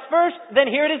shall rise first. Then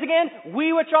here it is again.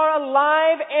 We which are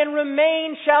alive and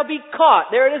remain shall be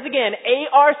caught. There it is again.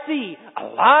 A-R-C.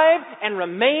 Alive and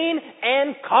remain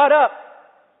and caught up.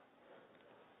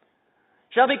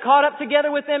 Shall be caught up together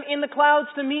with them in the clouds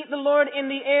to meet the Lord in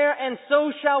the air, and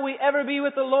so shall we ever be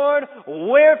with the Lord.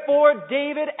 Wherefore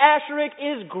David Asscherick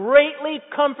is greatly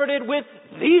comforted with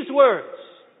these words.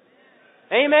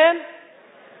 Amen?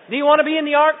 Do you want to be in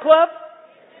the ARC Club?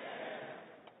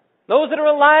 Those that are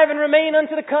alive and remain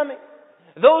unto the coming.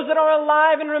 Those that are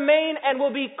alive and remain and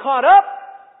will be caught up.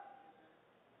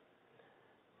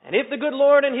 And if the good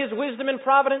Lord in His wisdom and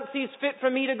providence sees fit for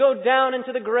me to go down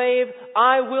into the grave,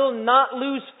 I will not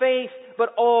lose faith, but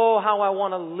oh, how I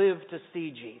want to live to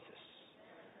see Jesus.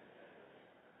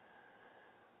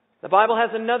 The Bible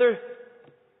has another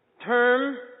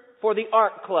term for the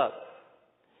ARC Club.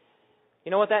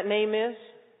 You know what that name is?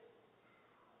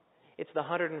 It's the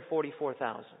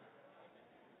 144,000.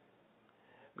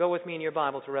 Go with me in your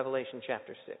Bible to Revelation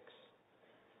chapter 6.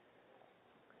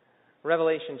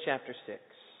 Revelation chapter 6.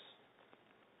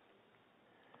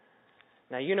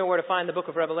 Now, you know where to find the book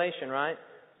of Revelation, right?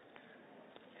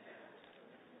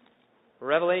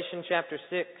 Revelation chapter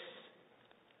 6.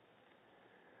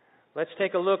 Let's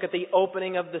take a look at the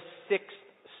opening of the 6th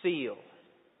seal.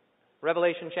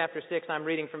 Revelation chapter 6, I'm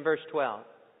reading from verse 12.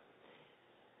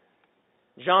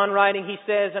 John writing, he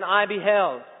says, and I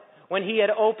beheld, when he had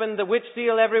opened the which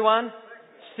seal, everyone?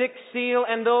 6th seal,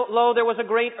 and lo, there was a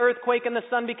great earthquake, and the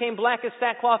sun became black as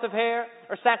sackcloth of hair,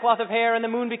 and the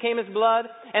moon became as blood,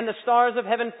 and the stars of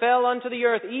heaven fell unto the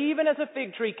earth, even as a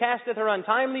fig tree casteth her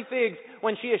untimely figs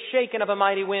when she is shaken of a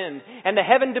mighty wind. And the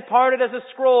heaven departed as a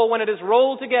scroll when it is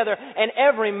rolled together, and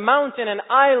every mountain and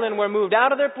island were moved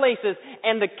out of their places,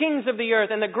 and the kings of the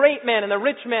earth, and the great men, and the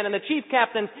rich men, and the chief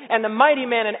captains, and the mighty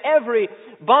men, and every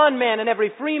bondman and every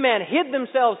free man hid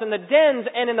themselves in the dens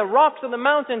and in the rocks of the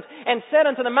mountains, and said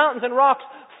unto the mountains and rocks,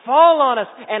 fall on us,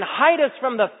 and hide us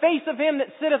from the face of Him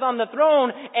that sitteth on the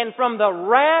throne, and from the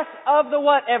wrath of the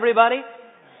what, everybody?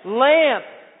 Lamb.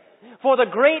 For the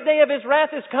great day of His wrath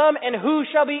is come, and who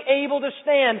shall be able to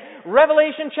stand?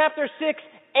 Revelation chapter 6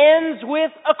 ends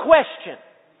with a question.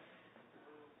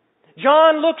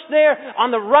 John looks there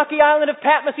on the rocky island of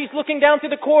Patmos. He's looking down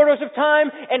through the corridors of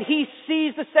time, and he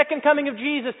sees the second coming of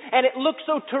Jesus. And it looks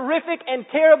so terrific and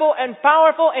terrible and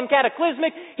powerful and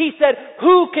cataclysmic. He said,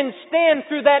 who can stand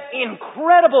through that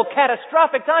incredible,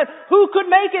 catastrophic time? Who could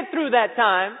make it through that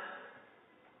time?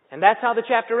 And that's how the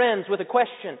chapter ends, with a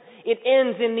question. It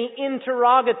ends in the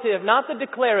interrogative, not the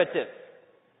declarative.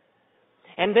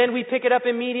 And then we pick it up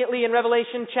immediately in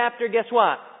Revelation chapter, guess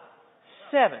what?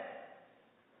 7.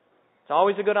 It's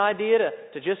always a good idea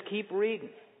to just keep reading.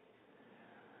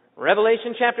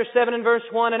 Revelation chapter 7 and verse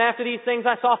 1, and after these things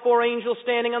I saw 4 angels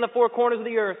standing on the 4 corners of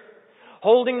the earth,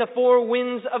 holding the 4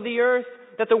 winds of the earth,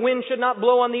 that the wind should not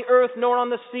blow on the earth, nor on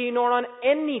the sea, nor on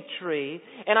any tree.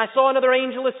 And I saw another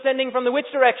angel ascending from the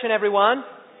which direction, everyone?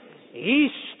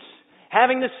 East,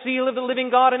 having the seal of the living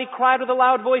God, and he cried with a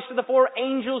loud voice to the 4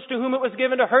 angels to whom it was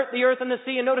given to hurt the earth and the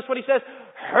sea. And notice what he says,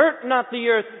 hurt not the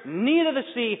earth, neither the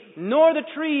sea, nor the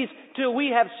trees, till we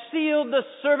have sealed the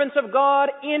servants of God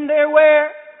in their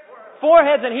where?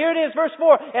 Foreheads. And here it is, verse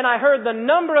 4. And I heard the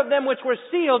number of them which were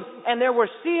sealed, and there were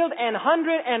sealed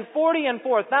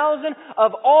 144,000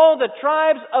 of all the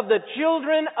tribes of the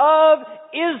children of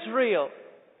Israel.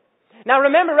 Now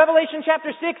remember, Revelation chapter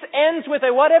 6 ends with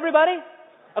a what, everybody?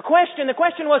 A question. The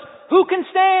question was, who can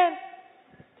stand?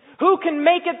 Who can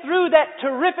make it through that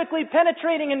terrifically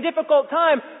penetrating and difficult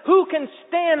time? Who can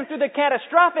stand through the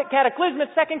catastrophic, cataclysmic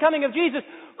second coming of Jesus?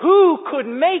 Who could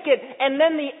make it? And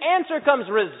then the answer comes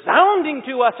resounding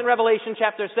to us in Revelation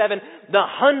chapter 7. The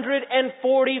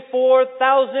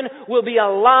 144,000 will be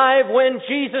alive when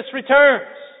Jesus returns.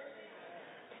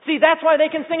 See, that's why they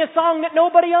can sing a song that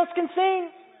nobody else can sing.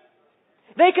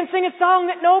 They can sing a song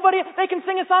that they can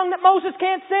sing a song that Moses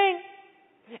can't sing.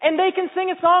 And they can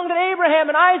sing a song that Abraham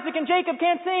and Isaac and Jacob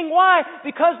can't sing. Why?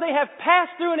 Because they have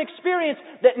passed through an experience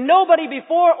that nobody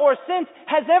before or since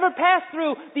has ever passed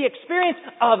through. The experience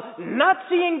of not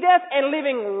seeing death and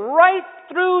living right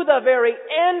through the very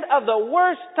end of the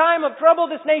worst time of trouble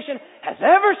this nation has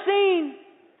ever seen.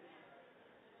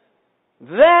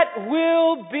 That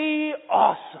will be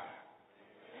awesome.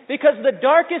 Because the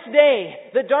darkest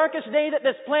day that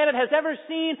this planet has ever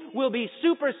seen will be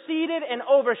superseded and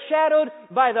overshadowed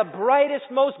by the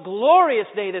brightest, most glorious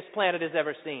day this planet has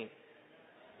ever seen.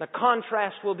 The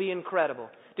contrast will be incredible.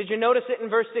 Did you notice it in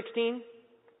verse 16?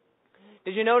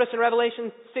 Did you notice in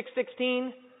Revelation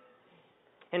 6:16?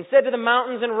 And said to the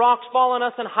mountains and rocks, fall on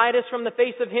us and hide us from the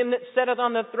face of him that sitteth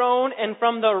on the throne and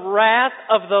from the wrath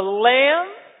of the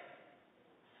Lamb.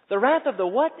 The wrath of the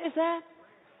what is that?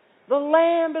 The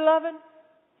Lamb, beloved.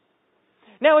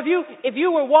 Now, if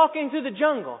you were walking through the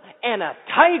jungle and a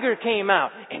tiger came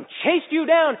out and chased you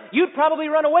down, you'd probably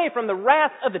run away from the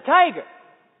wrath of the tiger.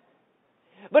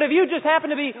 But if you just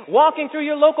happened to be walking through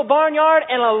your local barnyard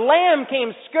and a lamb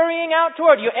came scurrying out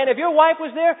toward you, and if your wife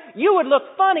was there, you would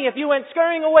look funny if you went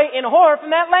scurrying away in horror from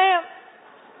that lamb.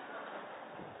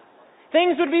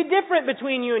 Things would be different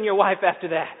between you and your wife after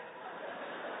that.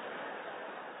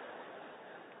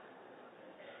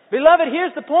 Beloved,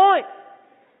 here's the point.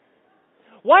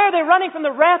 Why are they running from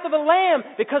the wrath of a lamb?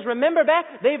 Because remember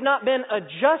back, they've not been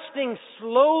adjusting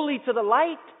slowly to the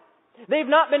light. They've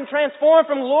not been transformed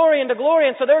from glory into glory,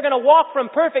 and so they're going to walk from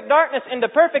perfect darkness into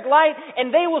perfect light,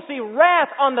 and they will see wrath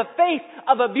on the face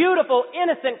of a beautiful,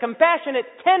 innocent, compassionate,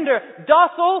 tender,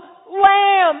 docile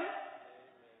lamb.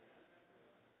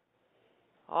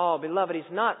 Oh, beloved, he's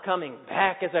not coming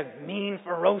back as a mean,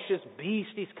 ferocious beast.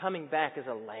 He's coming back as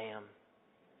a lamb.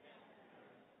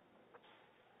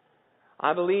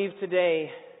 I believe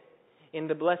today in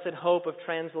the blessed hope of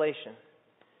translation.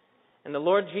 And the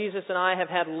Lord Jesus and I have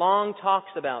had long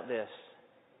talks about this.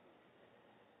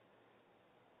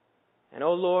 And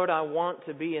oh Lord, I want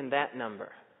to be in that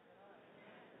number.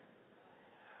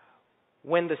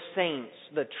 When the saints,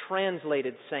 the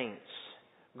translated saints,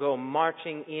 go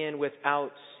marching in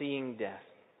without seeing death.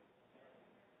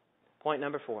 Point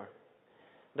number 4.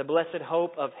 The blessed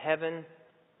hope of heaven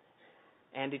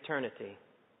and eternity.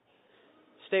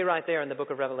 Stay right there in the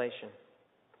book of Revelation.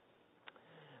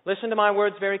 Listen to my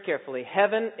words very carefully.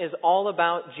 Heaven is all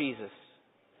about Jesus.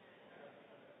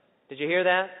 Did you hear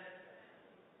that?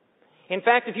 In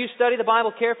fact, if you study the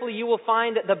Bible carefully, you will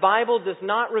find that the Bible does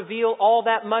not reveal all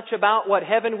that much about what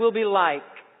heaven will be like.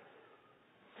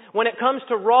 When it comes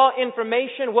to raw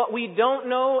information, what we don't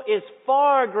know is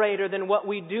far greater than what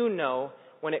we do know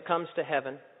when it comes to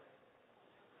heaven.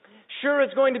 Sure,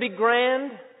 it's going to be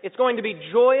grand. It's going to be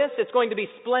joyous. It's going to be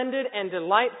splendid and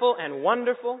delightful and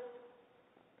wonderful.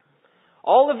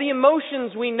 All of the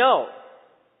emotions we know.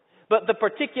 But the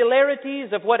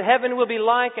particularities of what heaven will be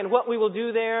like and what we will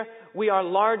do there, we are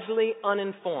largely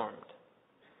uninformed.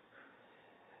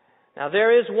 Now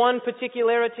there is one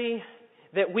particularity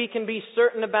that we can be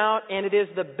certain about, and it is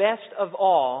the best of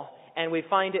all, and we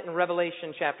find it in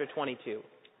Revelation chapter 22.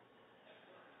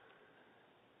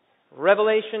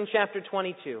 Revelation chapter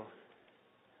 22.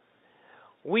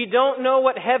 We don't know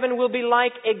what heaven will be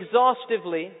like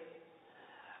exhaustively,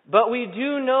 but we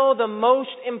do know the most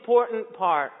important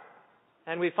part,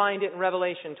 and we find it in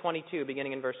Revelation 22,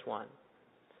 beginning in verse 1.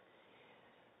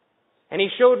 And he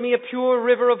showed me a pure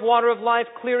river of water of life,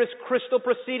 clear as crystal,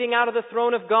 proceeding out of the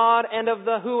throne of God and of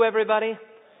the who, everybody?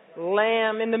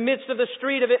 Lamb. In the midst of the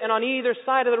street of it, and on either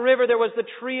side of the river, there was the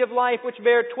tree of life, which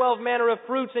bare 12 manner of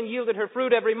fruits, and yielded her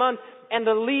fruit every month. And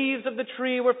the leaves of the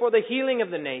tree were for the healing of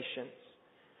the nations.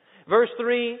 Verse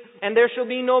 3, and there shall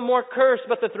be no more curse,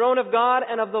 but the throne of God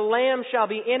and of the Lamb shall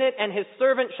be in it, and his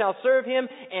servant shall serve him.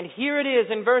 And here it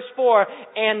is in verse 4,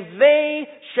 and they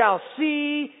shall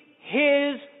see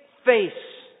his face.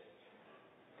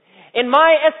 In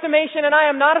my estimation, and I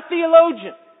am not a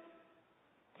theologian,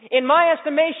 in my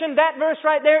estimation, that verse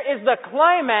right there is the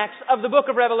climax of the book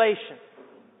of Revelation.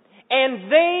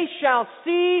 And they shall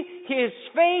see his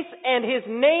face, and his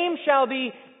name shall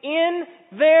be in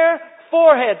their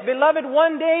foreheads. Beloved,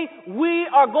 one day we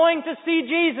are going to see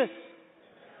Jesus.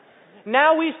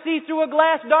 Now we see through a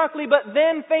glass darkly, but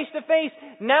then face to face.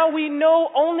 Now we know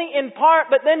only in part,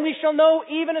 but then we shall know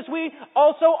even as we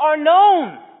also are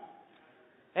known.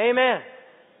 Amen.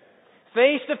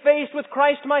 Face to face with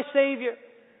Christ my Savior.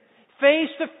 Face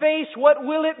to face, what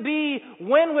will it be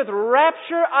when with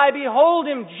rapture I behold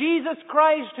Him, Jesus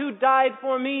Christ who died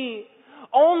for me?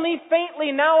 Only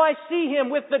faintly now I see Him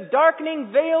with the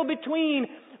darkening veil between.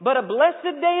 But a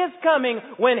blessed day is coming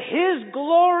when His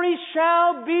glory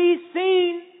shall be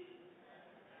seen.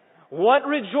 What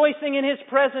rejoicing in His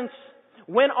presence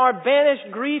when are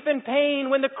banished grief and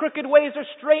pain, when the crooked ways are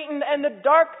straightened and the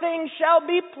dark things shall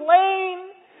be plain.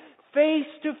 Face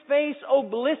to face, O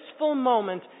blissful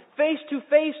moment, face to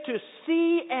face to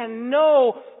see and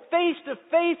know, face to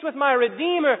face with my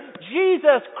Redeemer,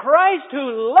 Jesus Christ,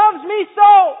 who loves me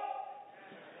so.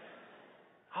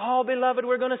 Oh, beloved,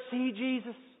 we're going to see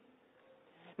Jesus.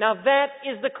 Now that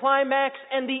is the climax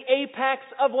and the apex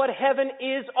of what heaven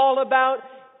is all about.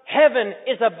 Heaven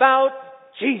is about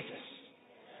Jesus.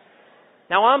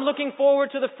 Now I'm looking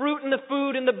forward to the fruit and the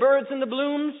food and the birds and the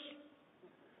blooms.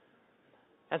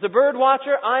 As a bird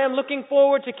watcher, I am looking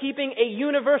forward to keeping a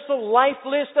universal life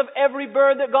list of every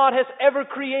bird that God has ever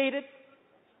created.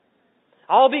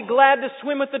 I'll be glad to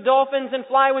swim with the dolphins and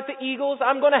fly with the eagles.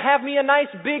 I'm going to have me a nice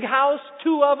big house,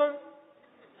 2 of them.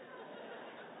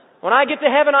 When I get to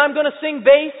heaven, I'm going to sing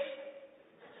bass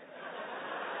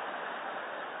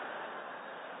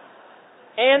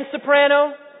and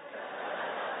soprano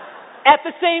at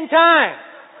the same time.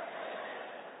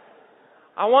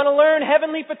 I want to learn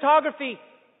heavenly photography.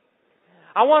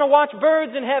 I want to watch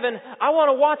birds in heaven. I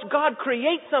want to watch God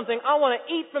create something. I want to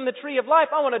eat from the tree of life.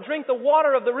 I want to drink the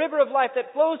water of the river of life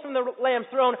that flows from the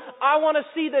Lamb's throne. I want to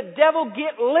see the devil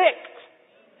get licked.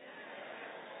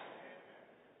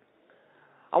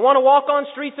 I want to walk on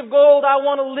streets of gold. I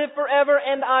want to live forever,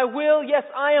 and I will. Yes,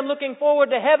 I am looking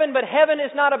forward to heaven, but heaven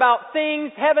is not about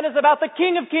things. Heaven is about the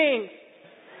King of Kings.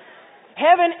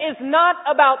 Heaven is not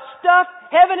about stuff.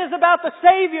 Heaven is about the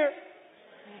Savior.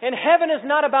 And heaven is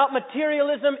not about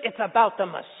materialism. It's about the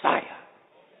Messiah.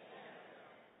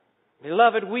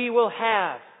 Beloved, we will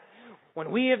have, when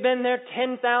we have been there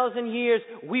 10,000 years,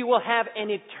 we will have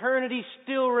an eternity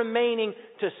still remaining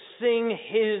to sing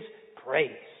His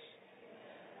praise.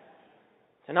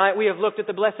 Tonight we have looked at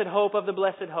the blessed hope of the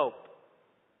blessed hope.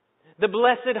 The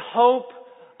blessed hope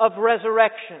of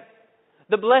resurrection.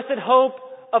 The blessed hope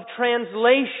of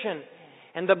translation.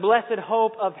 And the blessed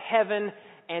hope of heaven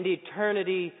and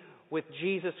eternity with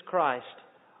Jesus Christ,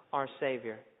 our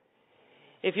Savior.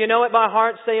 If you know it by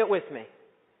heart, say it with me.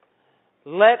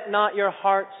 Let not your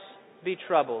hearts be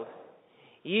troubled.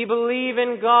 Ye believe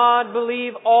in God,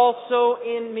 believe also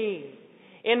in me.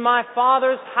 In my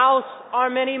Father's house are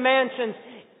many mansions.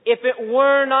 If it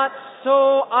were not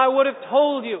so, I would have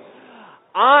told you.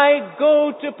 I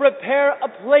go to prepare a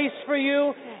place for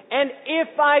you, and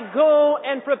if I go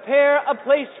and prepare a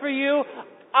place for you,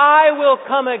 I will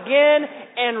come again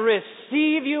and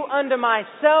receive you unto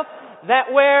myself,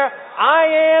 that where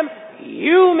I am,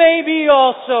 you may be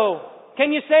also.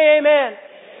 Can you say amen? Amen.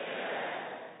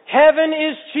 Heaven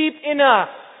is cheap enough,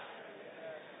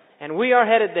 and we are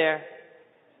headed there.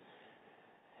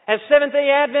 As Seventh-day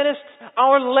Adventists,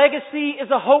 our legacy is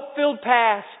a hope-filled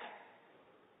past.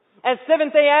 As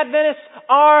Seventh-day Adventists,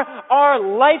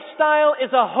 our lifestyle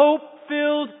is a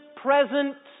hope-filled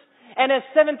present. And as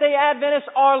Seventh-day Adventists,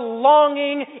 our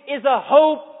longing is a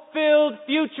hope-filled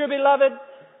future, beloved.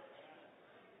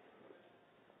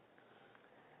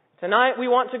 Tonight we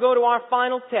want to go to our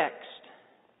final text.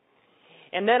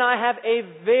 And then I have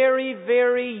a very,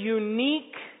 very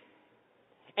unique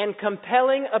and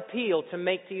compelling appeal to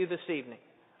make to you this evening.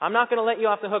 I'm not going to let you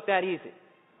off the hook that easy.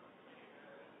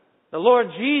 The Lord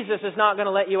Jesus is not going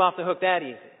to let you off the hook that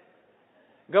easy.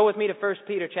 Go with me to 1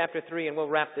 Peter chapter 3 and we'll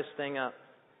wrap this thing up.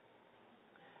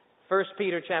 1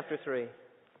 Peter chapter 3.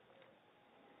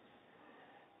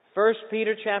 1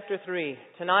 Peter chapter 3.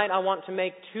 Tonight I want to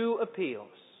make two appeals.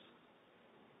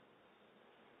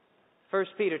 1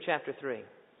 Peter chapter 3.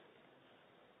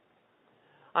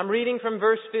 I'm reading from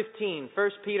verse 15. 1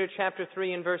 Peter chapter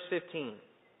 3 and verse 15.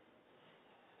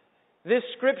 This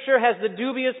scripture has the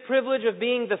dubious privilege of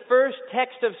being the first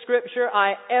text of scripture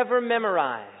I ever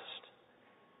memorized.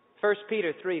 1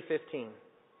 Peter 3:15.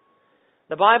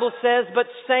 The Bible says, "But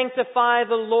sanctify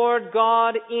the Lord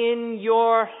God in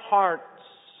your hearts,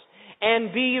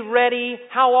 and be ready,"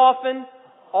 how often?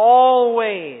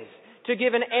 Always. "To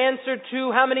give an answer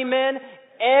to," how many men?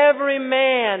 "Every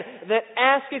man that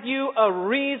asketh you a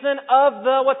reason of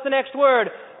the," what's the next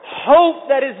word? "Hope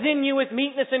that is in you with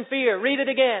meekness and fear." Read it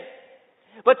again.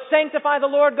 "But sanctify the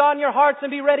Lord God in your hearts,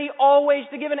 and be ready always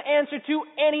to give an answer to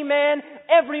any man,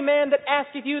 every man that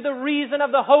asketh you the reason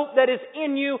of the hope that is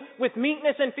in you with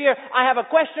meekness and fear." I have a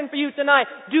question for you tonight.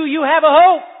 Do you have a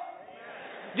hope?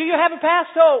 Do you have a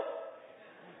past hope?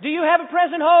 Do you have a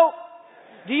present hope?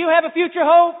 Do you have a future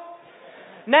hope?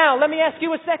 Now, let me ask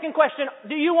you a second question.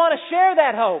 Do you want to share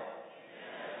that hope?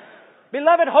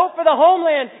 Beloved, hope for the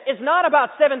homeland is not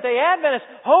about Seventh-day Adventists.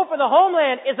 Hope for the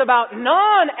homeland is about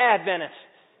non-Adventists.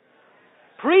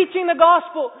 Preaching the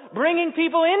gospel, bringing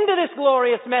people into this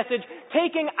glorious message,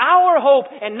 taking our hope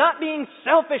and not being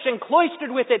selfish and cloistered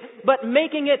with it, but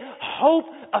making it hope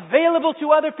available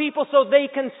to other people so they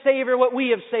can savor what we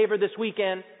have savored this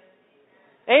weekend.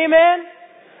 Amen?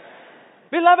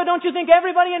 Beloved, don't you think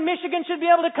everybody in Michigan should be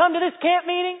able to come to this camp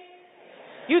meeting?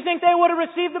 You think they would have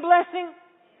received the blessing?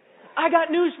 I got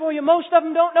news for you. Most of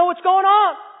them don't know what's going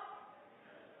on.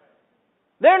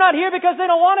 They're not here because they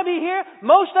don't want to be here.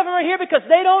 Most of them are here because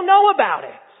they don't know about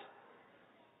it.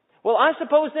 Well, I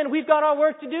suppose then we've got our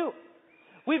work to do.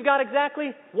 We've got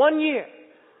exactly 1 year.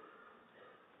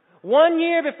 1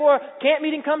 year before camp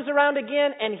meeting comes around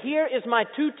again, and here is my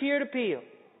two-tiered appeal.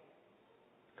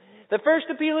 The first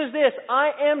appeal is this.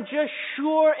 I am just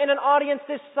sure in an audience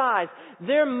this size,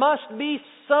 there must be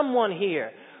someone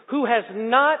here who has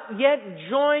not yet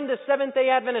joined the Seventh-day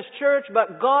Adventist Church,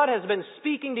 but God has been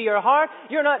speaking to your heart.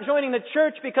 You're not joining the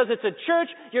church because it's a church.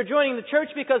 You're joining the church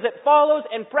because it follows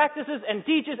and practices and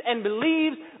teaches and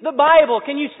believes the Bible.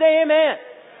 Can you say amen?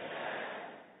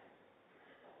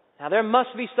 Now, there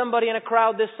must be somebody in a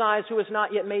crowd this size who has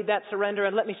not yet made that surrender.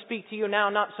 And let me speak to you now,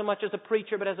 not so much as a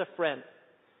preacher, but as a friend.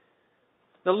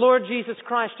 The Lord Jesus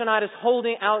Christ tonight is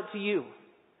holding out to you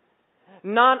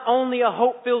not only a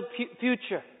hope-filled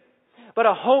future, but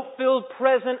a hope-filled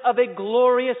present of a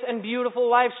glorious and beautiful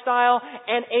lifestyle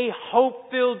and a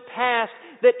hope-filled past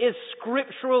that is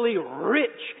scripturally rich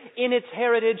in its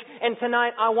heritage. And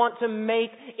tonight I want to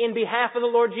make, in behalf of the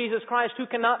Lord Jesus Christ, who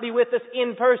cannot be with us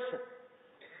in person,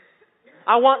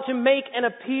 I want to make an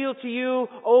appeal to you,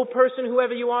 oh person,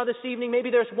 whoever you are this evening. Maybe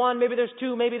there's one, maybe there's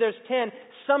two, maybe there's 10.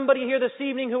 Somebody here this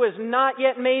evening who has not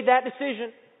yet made that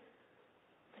decision.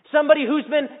 Somebody who's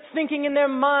been thinking in their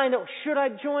mind, oh, should I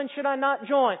join, should I not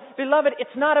join? Beloved,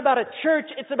 it's not about a church,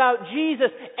 it's about Jesus.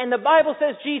 And the Bible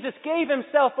says Jesus gave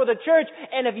Himself for the church.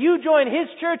 And if you join His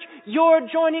church, you're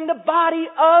joining the body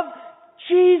of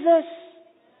Jesus.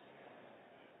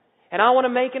 And I want to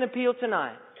make an appeal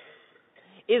tonight.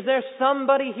 Is there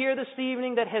somebody here this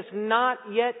evening that has not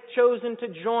yet chosen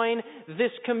to join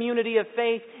this community of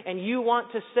faith, and you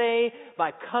want to say,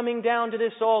 by coming down to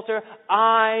this altar,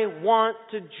 I want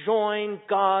to join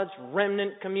God's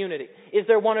remnant community? Is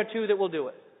there one or two that will do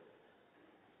it?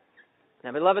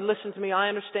 Now, beloved, listen to me. I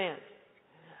understand.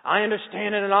 I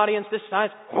understand in an audience this size,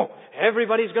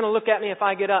 everybody's going to look at me if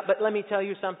I get up. But let me tell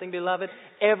you something, beloved.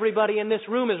 Everybody in this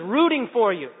room is rooting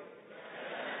for you.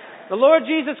 The Lord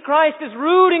Jesus Christ is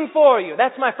rooting for you.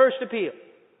 That's my first appeal.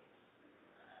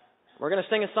 We're going to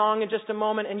sing a song in just a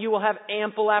moment, and you will have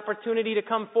ample opportunity to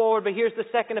come forward. But here's the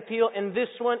second appeal, and this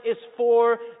one is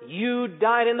for you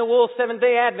dyed-in-the-wool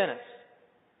Seventh-day Adventists.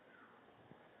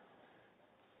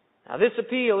 Now, this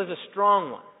appeal is a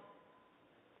strong one,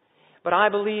 but I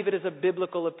believe it is a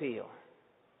biblical appeal.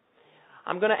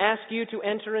 I'm going to ask you to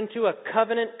enter into a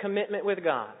covenant commitment with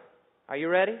God. Are you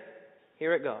ready?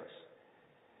 Here it goes.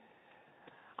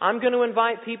 I'm going to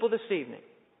invite people this evening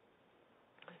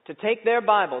to take their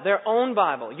Bible, their own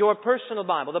Bible, your personal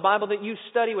Bible, the Bible that you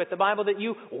study with, the Bible that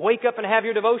you wake up and have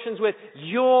your devotions with,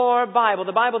 your Bible,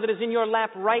 the Bible that is in your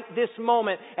lap right this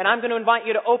moment. And I'm going to invite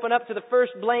you to open up to the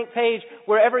first blank page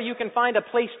wherever you can find a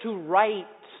place to write.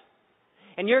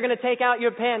 And you're going to take out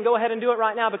your pen. Go ahead and do it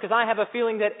right now, because I have a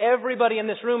feeling that everybody in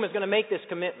this room is going to make this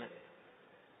commitment.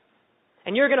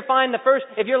 And you're going to find the first,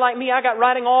 if you're like me, I got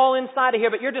writing all inside of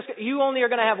here, but you only are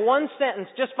going to have one sentence.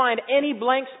 Just find any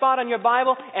blank spot on your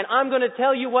Bible, and I'm going to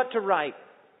tell you what to write.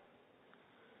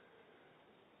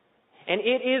 And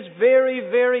it is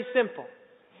very, very simple.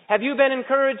 Have you been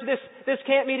encouraged this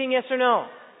camp meeting, yes or no?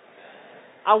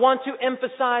 I want to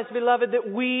emphasize, beloved,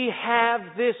 that we have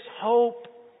this hope.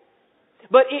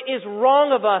 But it is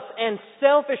wrong of us and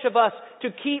selfish of us to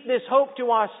keep this hope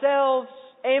to ourselves.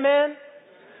 Amen?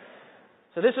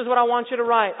 So this is what I want you to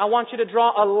write. I want you to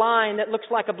draw a line that looks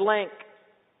like a blank.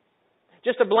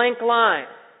 Just a blank line.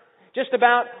 Just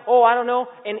about,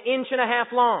 an inch and a half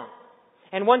long.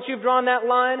 And once you've drawn that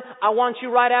line, I want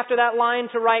you right after that line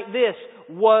to write this: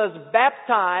 was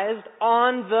baptized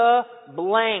on the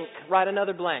blank. Write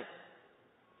another blank.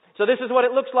 So this is what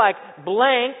it looks like.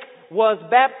 Blank was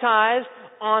baptized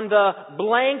on the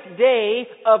blank day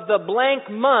of the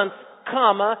blank month,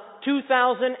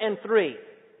 2003.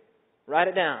 Write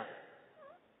it down.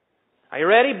 Are you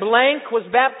ready? Blank was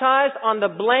baptized on the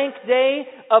blank day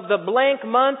of the blank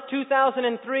month,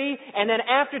 2003. And then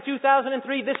after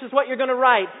 2003, this is what you're going to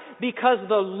write. Because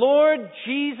the Lord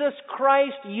Jesus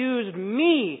Christ used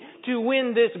me to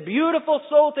win this beautiful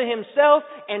soul to Himself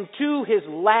and to His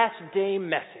last day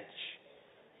message.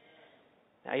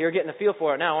 Now you're getting a feel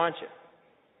for it now, aren't you?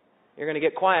 You're going to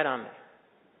get quiet on me.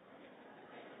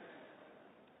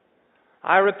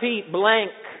 I repeat,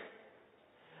 blank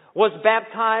was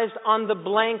baptized on the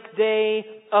blank day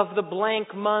of the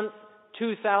blank month,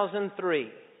 2003,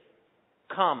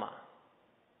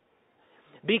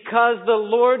 because the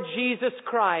Lord Jesus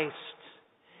Christ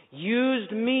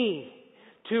used me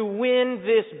to win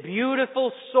this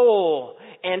beautiful soul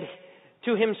and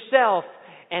to Himself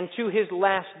and to His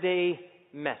last day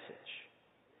message.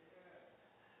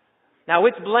 Now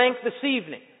it's blank this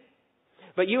evening,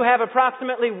 but you have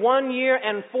approximately 1 year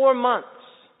and 4 months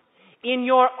in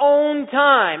your own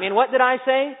time. In what did I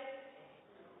say?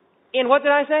 In what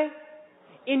did I say?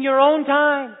 In your own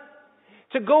time.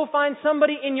 To go find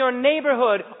somebody in your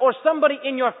neighborhood, or somebody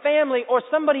in your family, or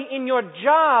somebody in your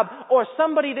job, or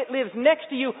somebody that lives next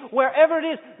to you, wherever it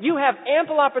is, you have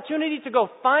ample opportunity to go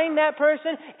find that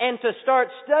person and to start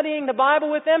studying the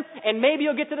Bible with them. And maybe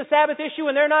you'll get to the Sabbath issue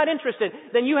and they're not interested.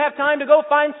 Then you have time to go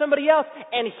find somebody else.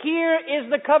 And here is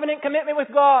the covenant commitment with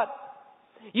God.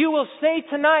 You will say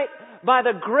tonight, by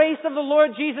the grace of the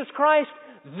Lord Jesus Christ,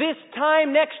 this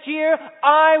time next year,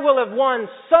 I will have won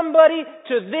somebody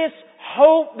to this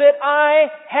hope that I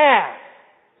have.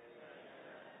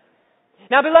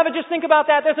 Now, beloved, just think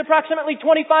about that. There's approximately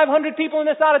 2,500 people in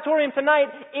this auditorium tonight.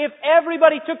 If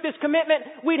everybody took this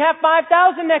commitment, we'd have 5,000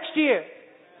 next year.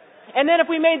 And then if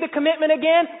we made the commitment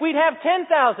again, we'd have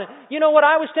 10,000. You know what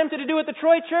I was tempted to do at the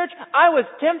Troy Church? I was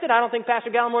tempted, I don't think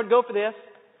Pastor Gallimore would go for this,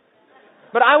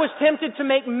 but I was tempted to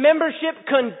make membership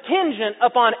contingent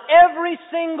upon every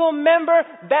single member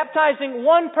baptizing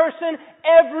one person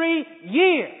every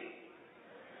year.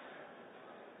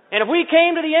 And if we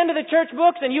came to the end of the church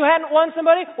books and you hadn't won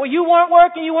somebody, well, you weren't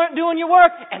working, you weren't doing your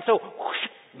work. And so,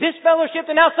 this fellowship,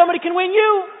 and now somebody can win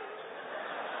you.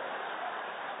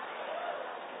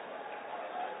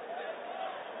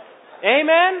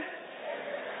 Amen?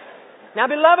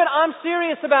 Now, beloved, I'm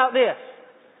serious about this.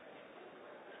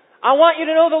 I want you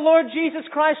to know the Lord Jesus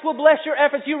Christ will bless your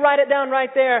efforts. You write it down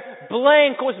right there.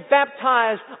 Blank was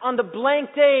baptized on the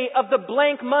blank day of the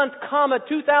blank month, 2003,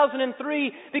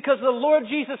 because the Lord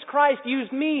Jesus Christ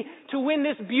used me to win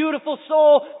this beautiful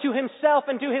soul to Himself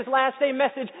and to His last day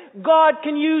message. God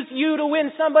can use you to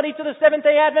win somebody to the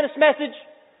Seventh-day Adventist message.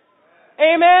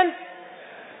 Amen?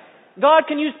 God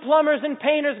can use plumbers and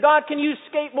painters. God can use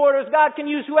skateboarders. God can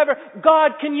use whoever.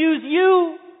 God can use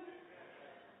you.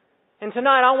 And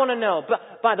tonight I want to know,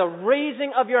 by the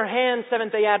raising of your hand,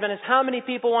 Seventh-day Adventists, how many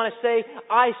people want to say,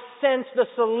 I sense the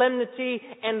solemnity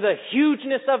and the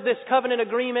hugeness of this covenant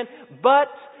agreement,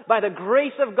 but by the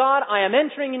grace of God, I am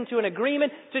entering into an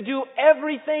agreement to do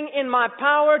everything in my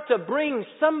power to bring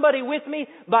somebody with me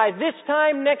by this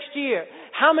time next year.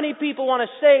 How many people want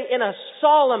to say in a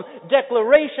solemn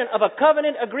declaration of a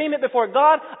covenant agreement before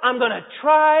God, I'm going to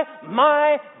try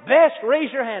my best?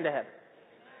 Raise your hand to heaven.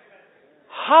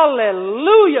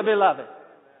 Hallelujah, beloved.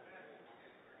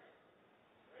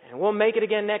 And we'll make it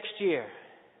again next year.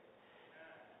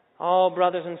 Oh,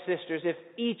 brothers and sisters, if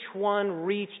each one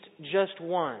reached just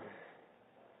one,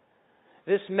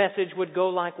 this message would go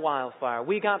like wildfire.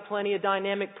 We got plenty of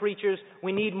dynamic preachers.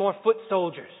 We need more foot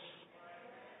soldiers.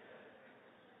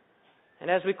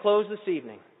 And as we close this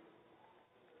evening,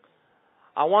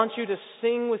 I want you to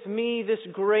sing with me this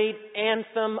great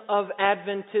anthem of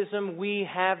Adventism. We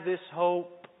have this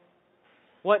hope.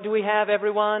 What do we have,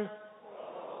 everyone?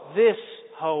 This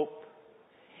hope.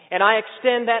 And I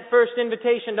extend that first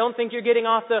invitation. Don't think you're getting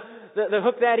off the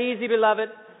hook that easy, beloved.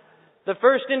 The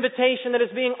first invitation that is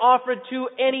being offered to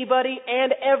anybody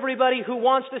and everybody who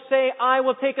wants to say, I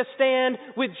will take a stand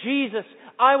with Jesus.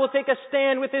 I will take a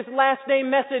stand with His last day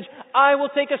message. I will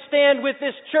take a stand with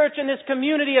this church and this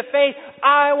community of faith.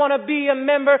 I want to be a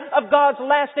member of God's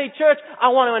last day church.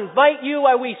 I want to invite you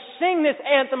while we sing this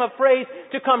anthem of praise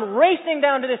to come racing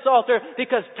down to this altar,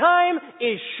 because time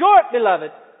is short,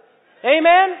 beloved.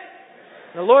 Amen?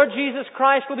 The Lord Jesus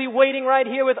Christ will be waiting right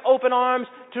here with open arms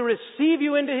to receive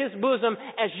you into His bosom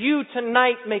as you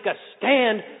tonight make a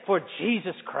stand for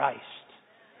Jesus Christ.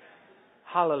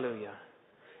 Hallelujah.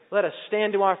 Let us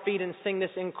stand to our feet and sing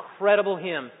this incredible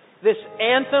hymn, this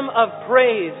anthem of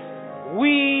praise.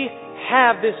 We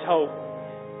have this hope.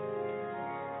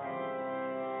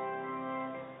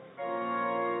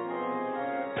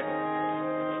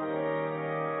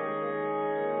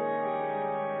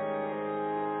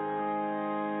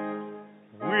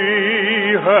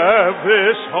 Have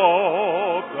this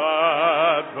hope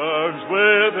that burns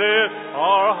within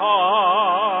our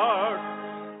heart,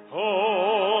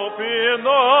 hope in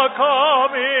the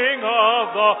coming of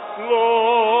the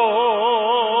Lord.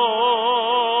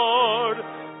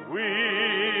 We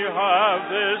have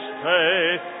this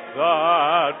faith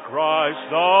that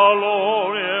Christ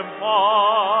alone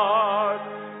imparts,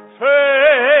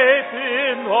 faith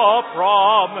in the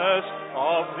promise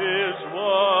of His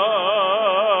word.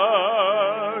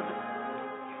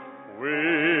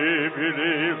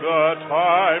 The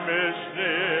time is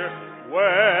near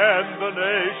when the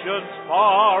nations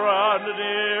far and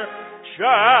near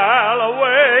shall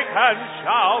awake and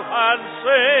shout and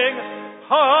sing,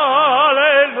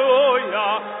 Hallelujah,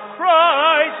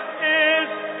 Christ is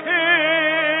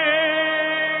King.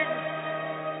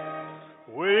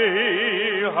 We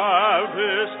have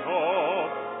this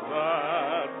hope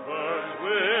that burns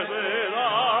within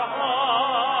our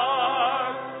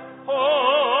heart,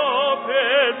 hope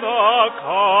in the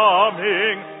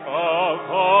coming of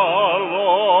the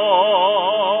Lord.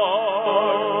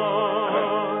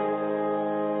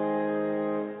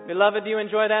 Beloved, do you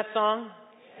enjoy that song?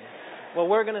 Well,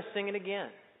 we're going to sing it again.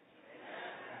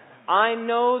 I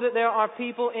know that there are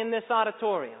people in this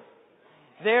auditorium.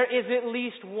 There is at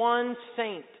least one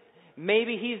saint.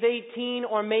 Maybe he's 18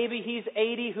 or maybe he's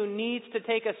 80 who needs to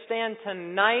take a stand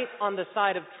tonight on the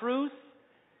side of truth.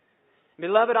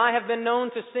 Beloved, I have been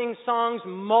known to sing songs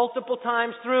multiple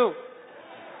times through.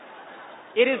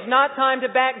 It is not time to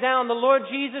back down. The Lord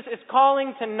Jesus is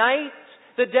calling tonight.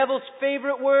 The devil's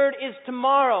favorite word is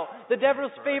tomorrow. The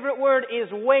devil's favorite word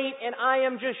is wait. And I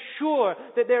am just sure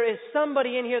that there is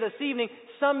somebody in here this evening,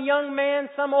 some young man,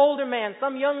 some older man,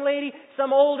 some young lady,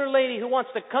 some older lady who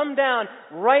wants to come down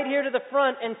right here to the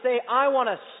front and say, I want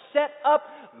to set up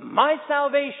my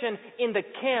salvation in the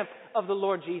camp of the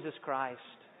Lord Jesus Christ.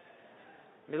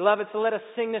 Beloved, so let us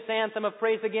sing this anthem of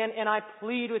praise again, and I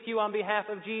plead with you on behalf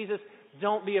of Jesus,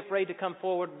 don't be afraid to come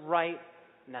forward right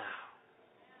now.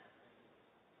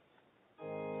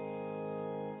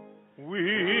 We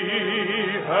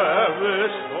have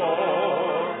this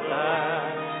hope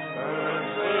that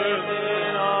burns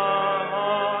within our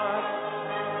hearts,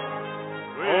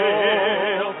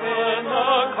 hope in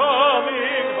the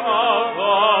coming of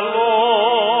the Lord.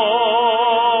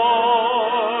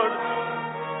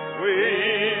 We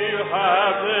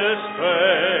have this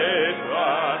faith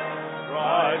that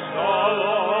Christ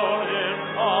alone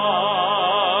imparts,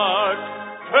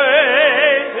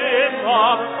 faith in the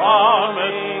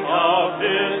promise of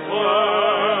His word.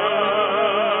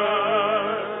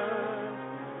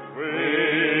 We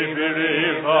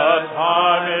believe the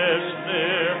time is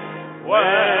near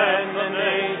when the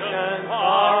nations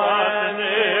far and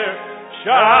near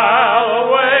shall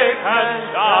awake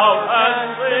and shout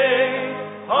and sing,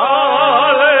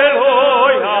 Hallelujah,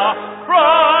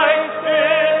 Christ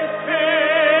is King.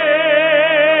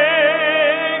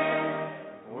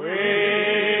 We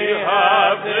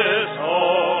have this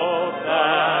hope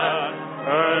that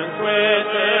burns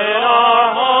within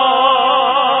our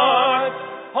hearts,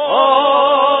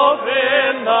 hope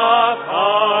in the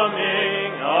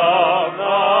coming of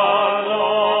the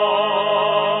Lord.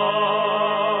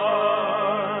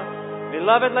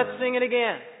 Beloved, let's sing it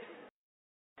again.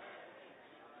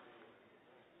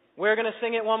 We're going to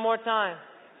sing it one more time.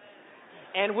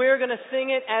 And we're going to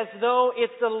sing it as though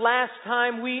it's the last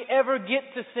time we ever get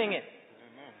to sing it.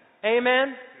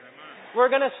 Amen? We're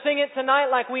going to sing it tonight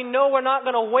like we know we're not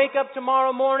going to wake up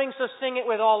tomorrow morning, so sing it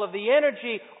with all of the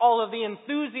energy, all of the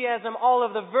enthusiasm, all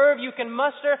of the verve you can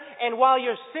muster. And while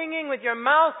you're singing with your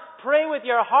mouth, pray with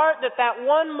your heart that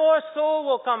one more soul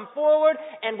will come forward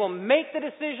and will make the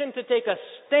decision to take a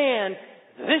stand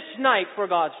this night for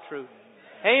God's truth.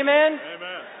 Amen?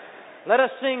 Amen. Let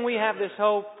us sing, We Have This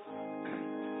Hope.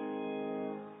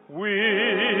 We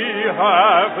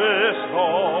have this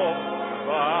hope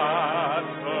that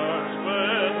burns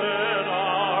within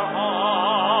our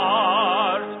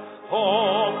hearts.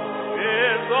 Hope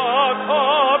is the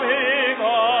coming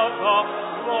of the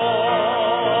Lord.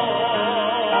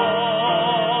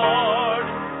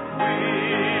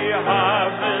 We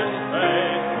have this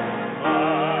faith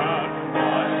that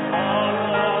must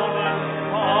alone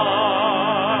impart.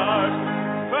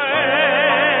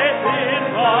 Faith in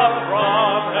the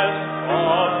promise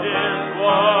of His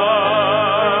word.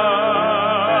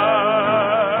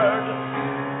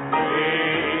 We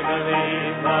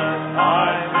believe the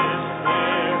time is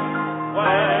near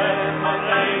when the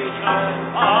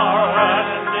nations are at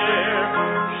near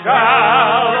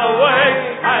shall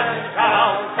awake and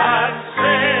shout and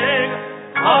sing.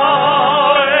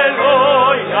 Hallelujah!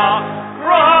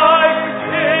 Christ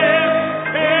is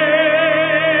King.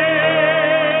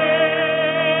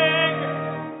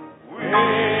 We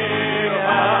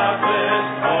have this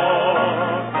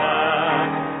hope that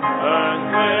burns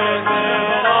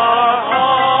within our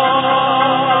hearts.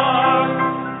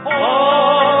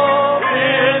 Hope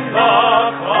in the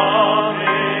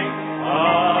coming of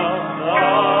the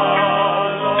Lord.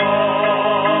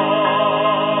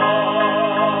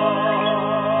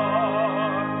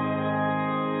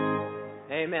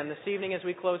 Amen. This evening as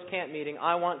we close camp meeting,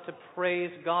 I want to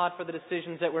praise God for the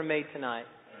decisions that were made tonight.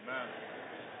 Amen.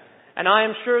 And I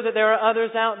am sure that there are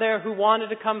others out there who wanted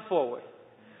to come forward,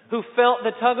 who felt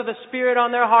the tug of the Spirit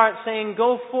on their heart saying,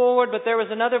 go forward, but there was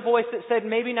another voice that said,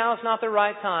 maybe now is not the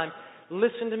right time.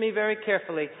 Listen to me very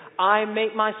carefully. I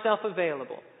make myself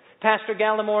available. Pastor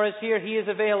Gallimore is here. He is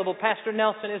available. Pastor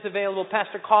Nelson is available.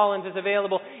 Pastor Collins is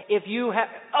available. If you have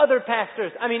other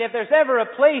pastors, if there's ever a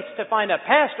place to find a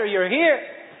pastor, you're here.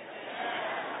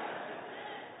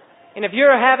 And if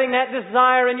you're having that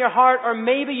desire in your heart, or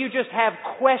maybe you just have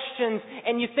questions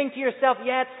and you think to yourself,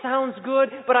 yeah, it sounds good,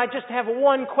 but I just have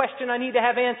one question I need to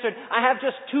have answered. I have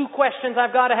just two questions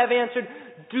I've got to have answered.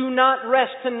 Do not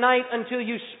rest tonight until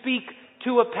you speak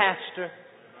to a pastor.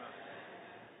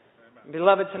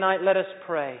 Beloved, tonight let us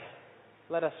pray.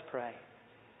 Let us pray.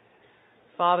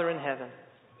 Father in heaven,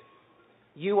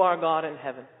 You are God in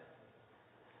heaven.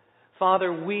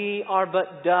 Father, we are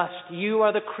but dust. You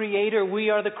are the Creator. We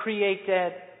are the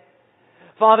created.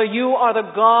 Father, You are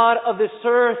the God of this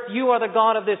earth. You are the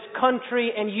God of this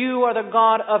country. And You are the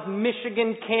God of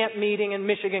Michigan Camp Meeting and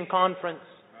Michigan Conference.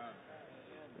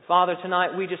 Father,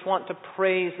 tonight we just want to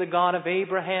praise the God of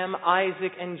Abraham,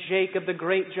 Isaac, and Jacob, the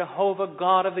great Jehovah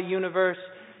God of the universe.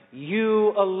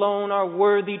 You alone are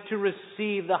worthy to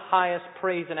receive the highest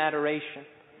praise and adoration.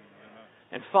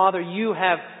 And Father, You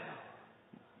have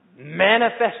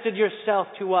manifested Yourself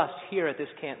to us here at this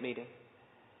camp meeting.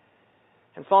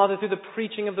 And Father, through the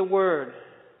preaching of the Word,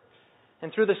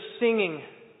 and through the singing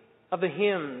of the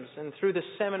hymns, and through the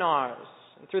seminars,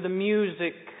 and through the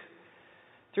music,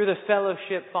 through the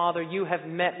fellowship, Father, You have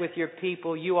met with Your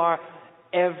people. You are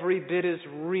every bit as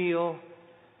real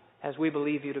as we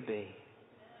believe You to be.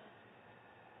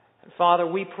 And Father,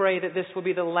 we pray that this will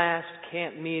be the last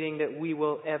camp meeting that we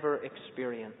will ever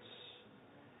experience.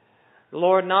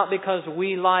 Lord, not because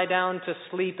we lie down to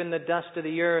sleep in the dust of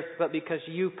the earth, but because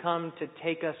You come to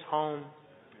take us home.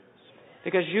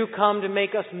 Because You come to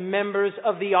make us members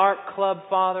of the Art Club,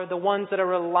 Father, the ones that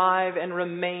are alive and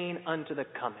remain unto the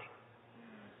coming.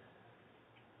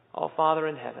 Oh, Father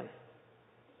in heaven,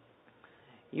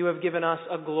 You have given us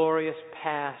a glorious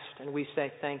past, and we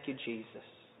say thank You, Jesus.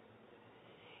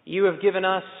 You have given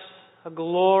us a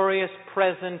glorious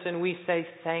present, and we say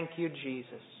thank You,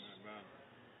 Jesus.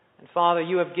 And Father,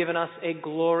 You have given us a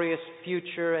glorious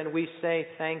future, and we say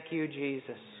thank You,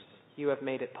 Jesus. You have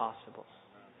made it possible.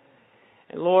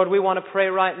 And Lord, we want to pray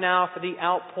right now for the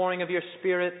outpouring of Your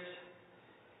Spirit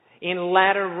in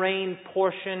latter rain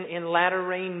portion, in latter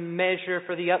rain measure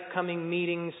for the upcoming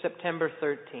meeting September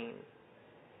 13.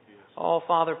 Oh,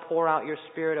 Father, pour out Your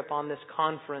Spirit upon this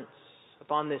conference,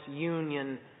 upon this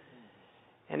union,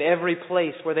 and every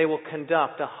place where they will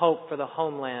conduct a Hope for the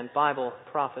Homeland Bible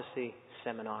Prophecy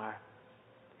Seminar.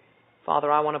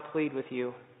 Father, I want to plead with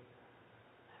You.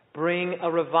 Bring a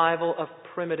revival of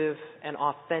primitive and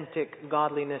authentic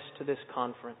godliness to this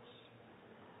conference.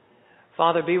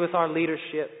 Father, be with our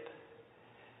leadership.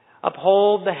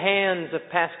 Uphold the hands of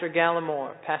Pastor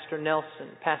Gallimore, Pastor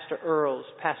Nelson, Pastor Earls,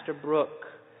 Pastor Brooke,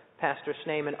 Pastor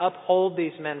Snaman. Uphold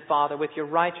these men, Father, with your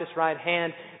righteous right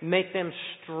hand. Make them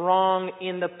strong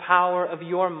in the power of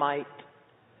your might.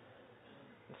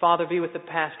 Father, be with the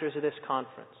pastors of this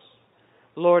conference.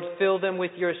 Lord, fill them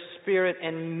with your Spirit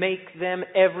and make them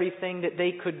everything that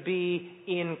they could be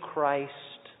in Christ.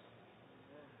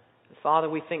 Father,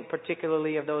 we think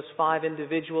particularly of those 5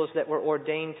 individuals that were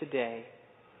ordained today.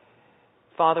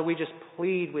 Father, we just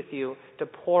plead with you to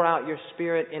pour out your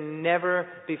Spirit in never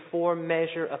before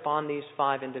measure upon these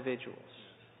 5 individuals.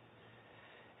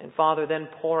 And Father, then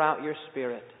pour out your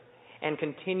Spirit and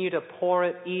continue to pour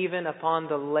it even upon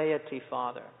the laity,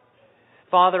 Father.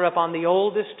 Father, upon the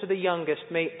oldest to the youngest,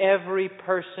 may every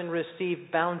person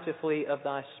receive bountifully of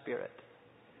thy Spirit.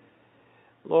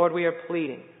 Lord, we are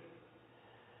pleading.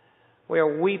 We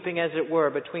are weeping, as it were,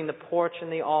 between the porch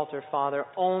and the altar, Father.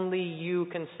 Only you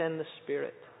can send the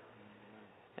Spirit.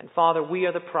 And Father, we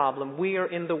are the problem. We are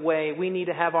in the way. We need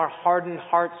to have our hardened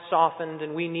hearts softened,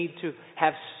 and we need to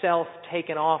have self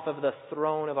taken off of the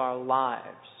throne of our lives.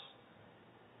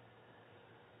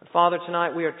 Father,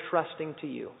 tonight we are trusting to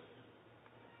you.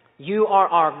 You are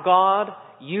our God.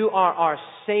 You are our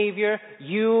Savior.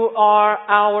 You are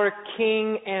our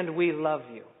King, and we love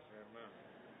you.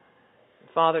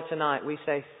 Father, tonight we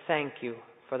say thank you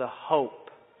for the hope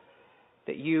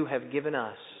that you have given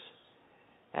us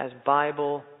as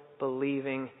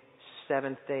Bible-believing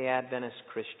Seventh-day Adventist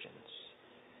Christians.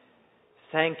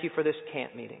 Thank you for this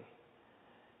camp meeting.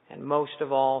 And most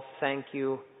of all, thank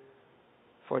you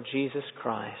for Jesus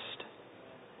Christ.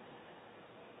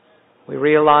 We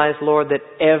realize, Lord, that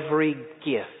every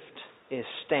gift is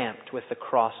stamped with the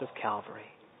cross of Calvary.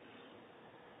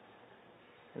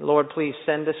 And Lord, please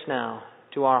send us now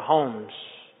to our homes,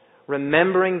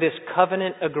 remembering this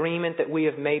covenant agreement that we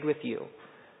have made with you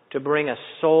to bring a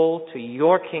soul to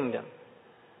your kingdom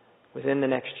within the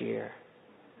next year.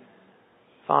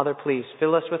 Father, please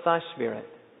fill us with thy Spirit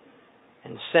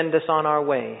and send us on our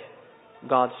way.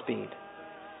 Godspeed.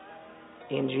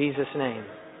 In Jesus' name.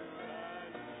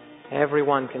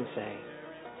 Everyone can say,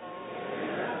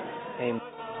 Amen.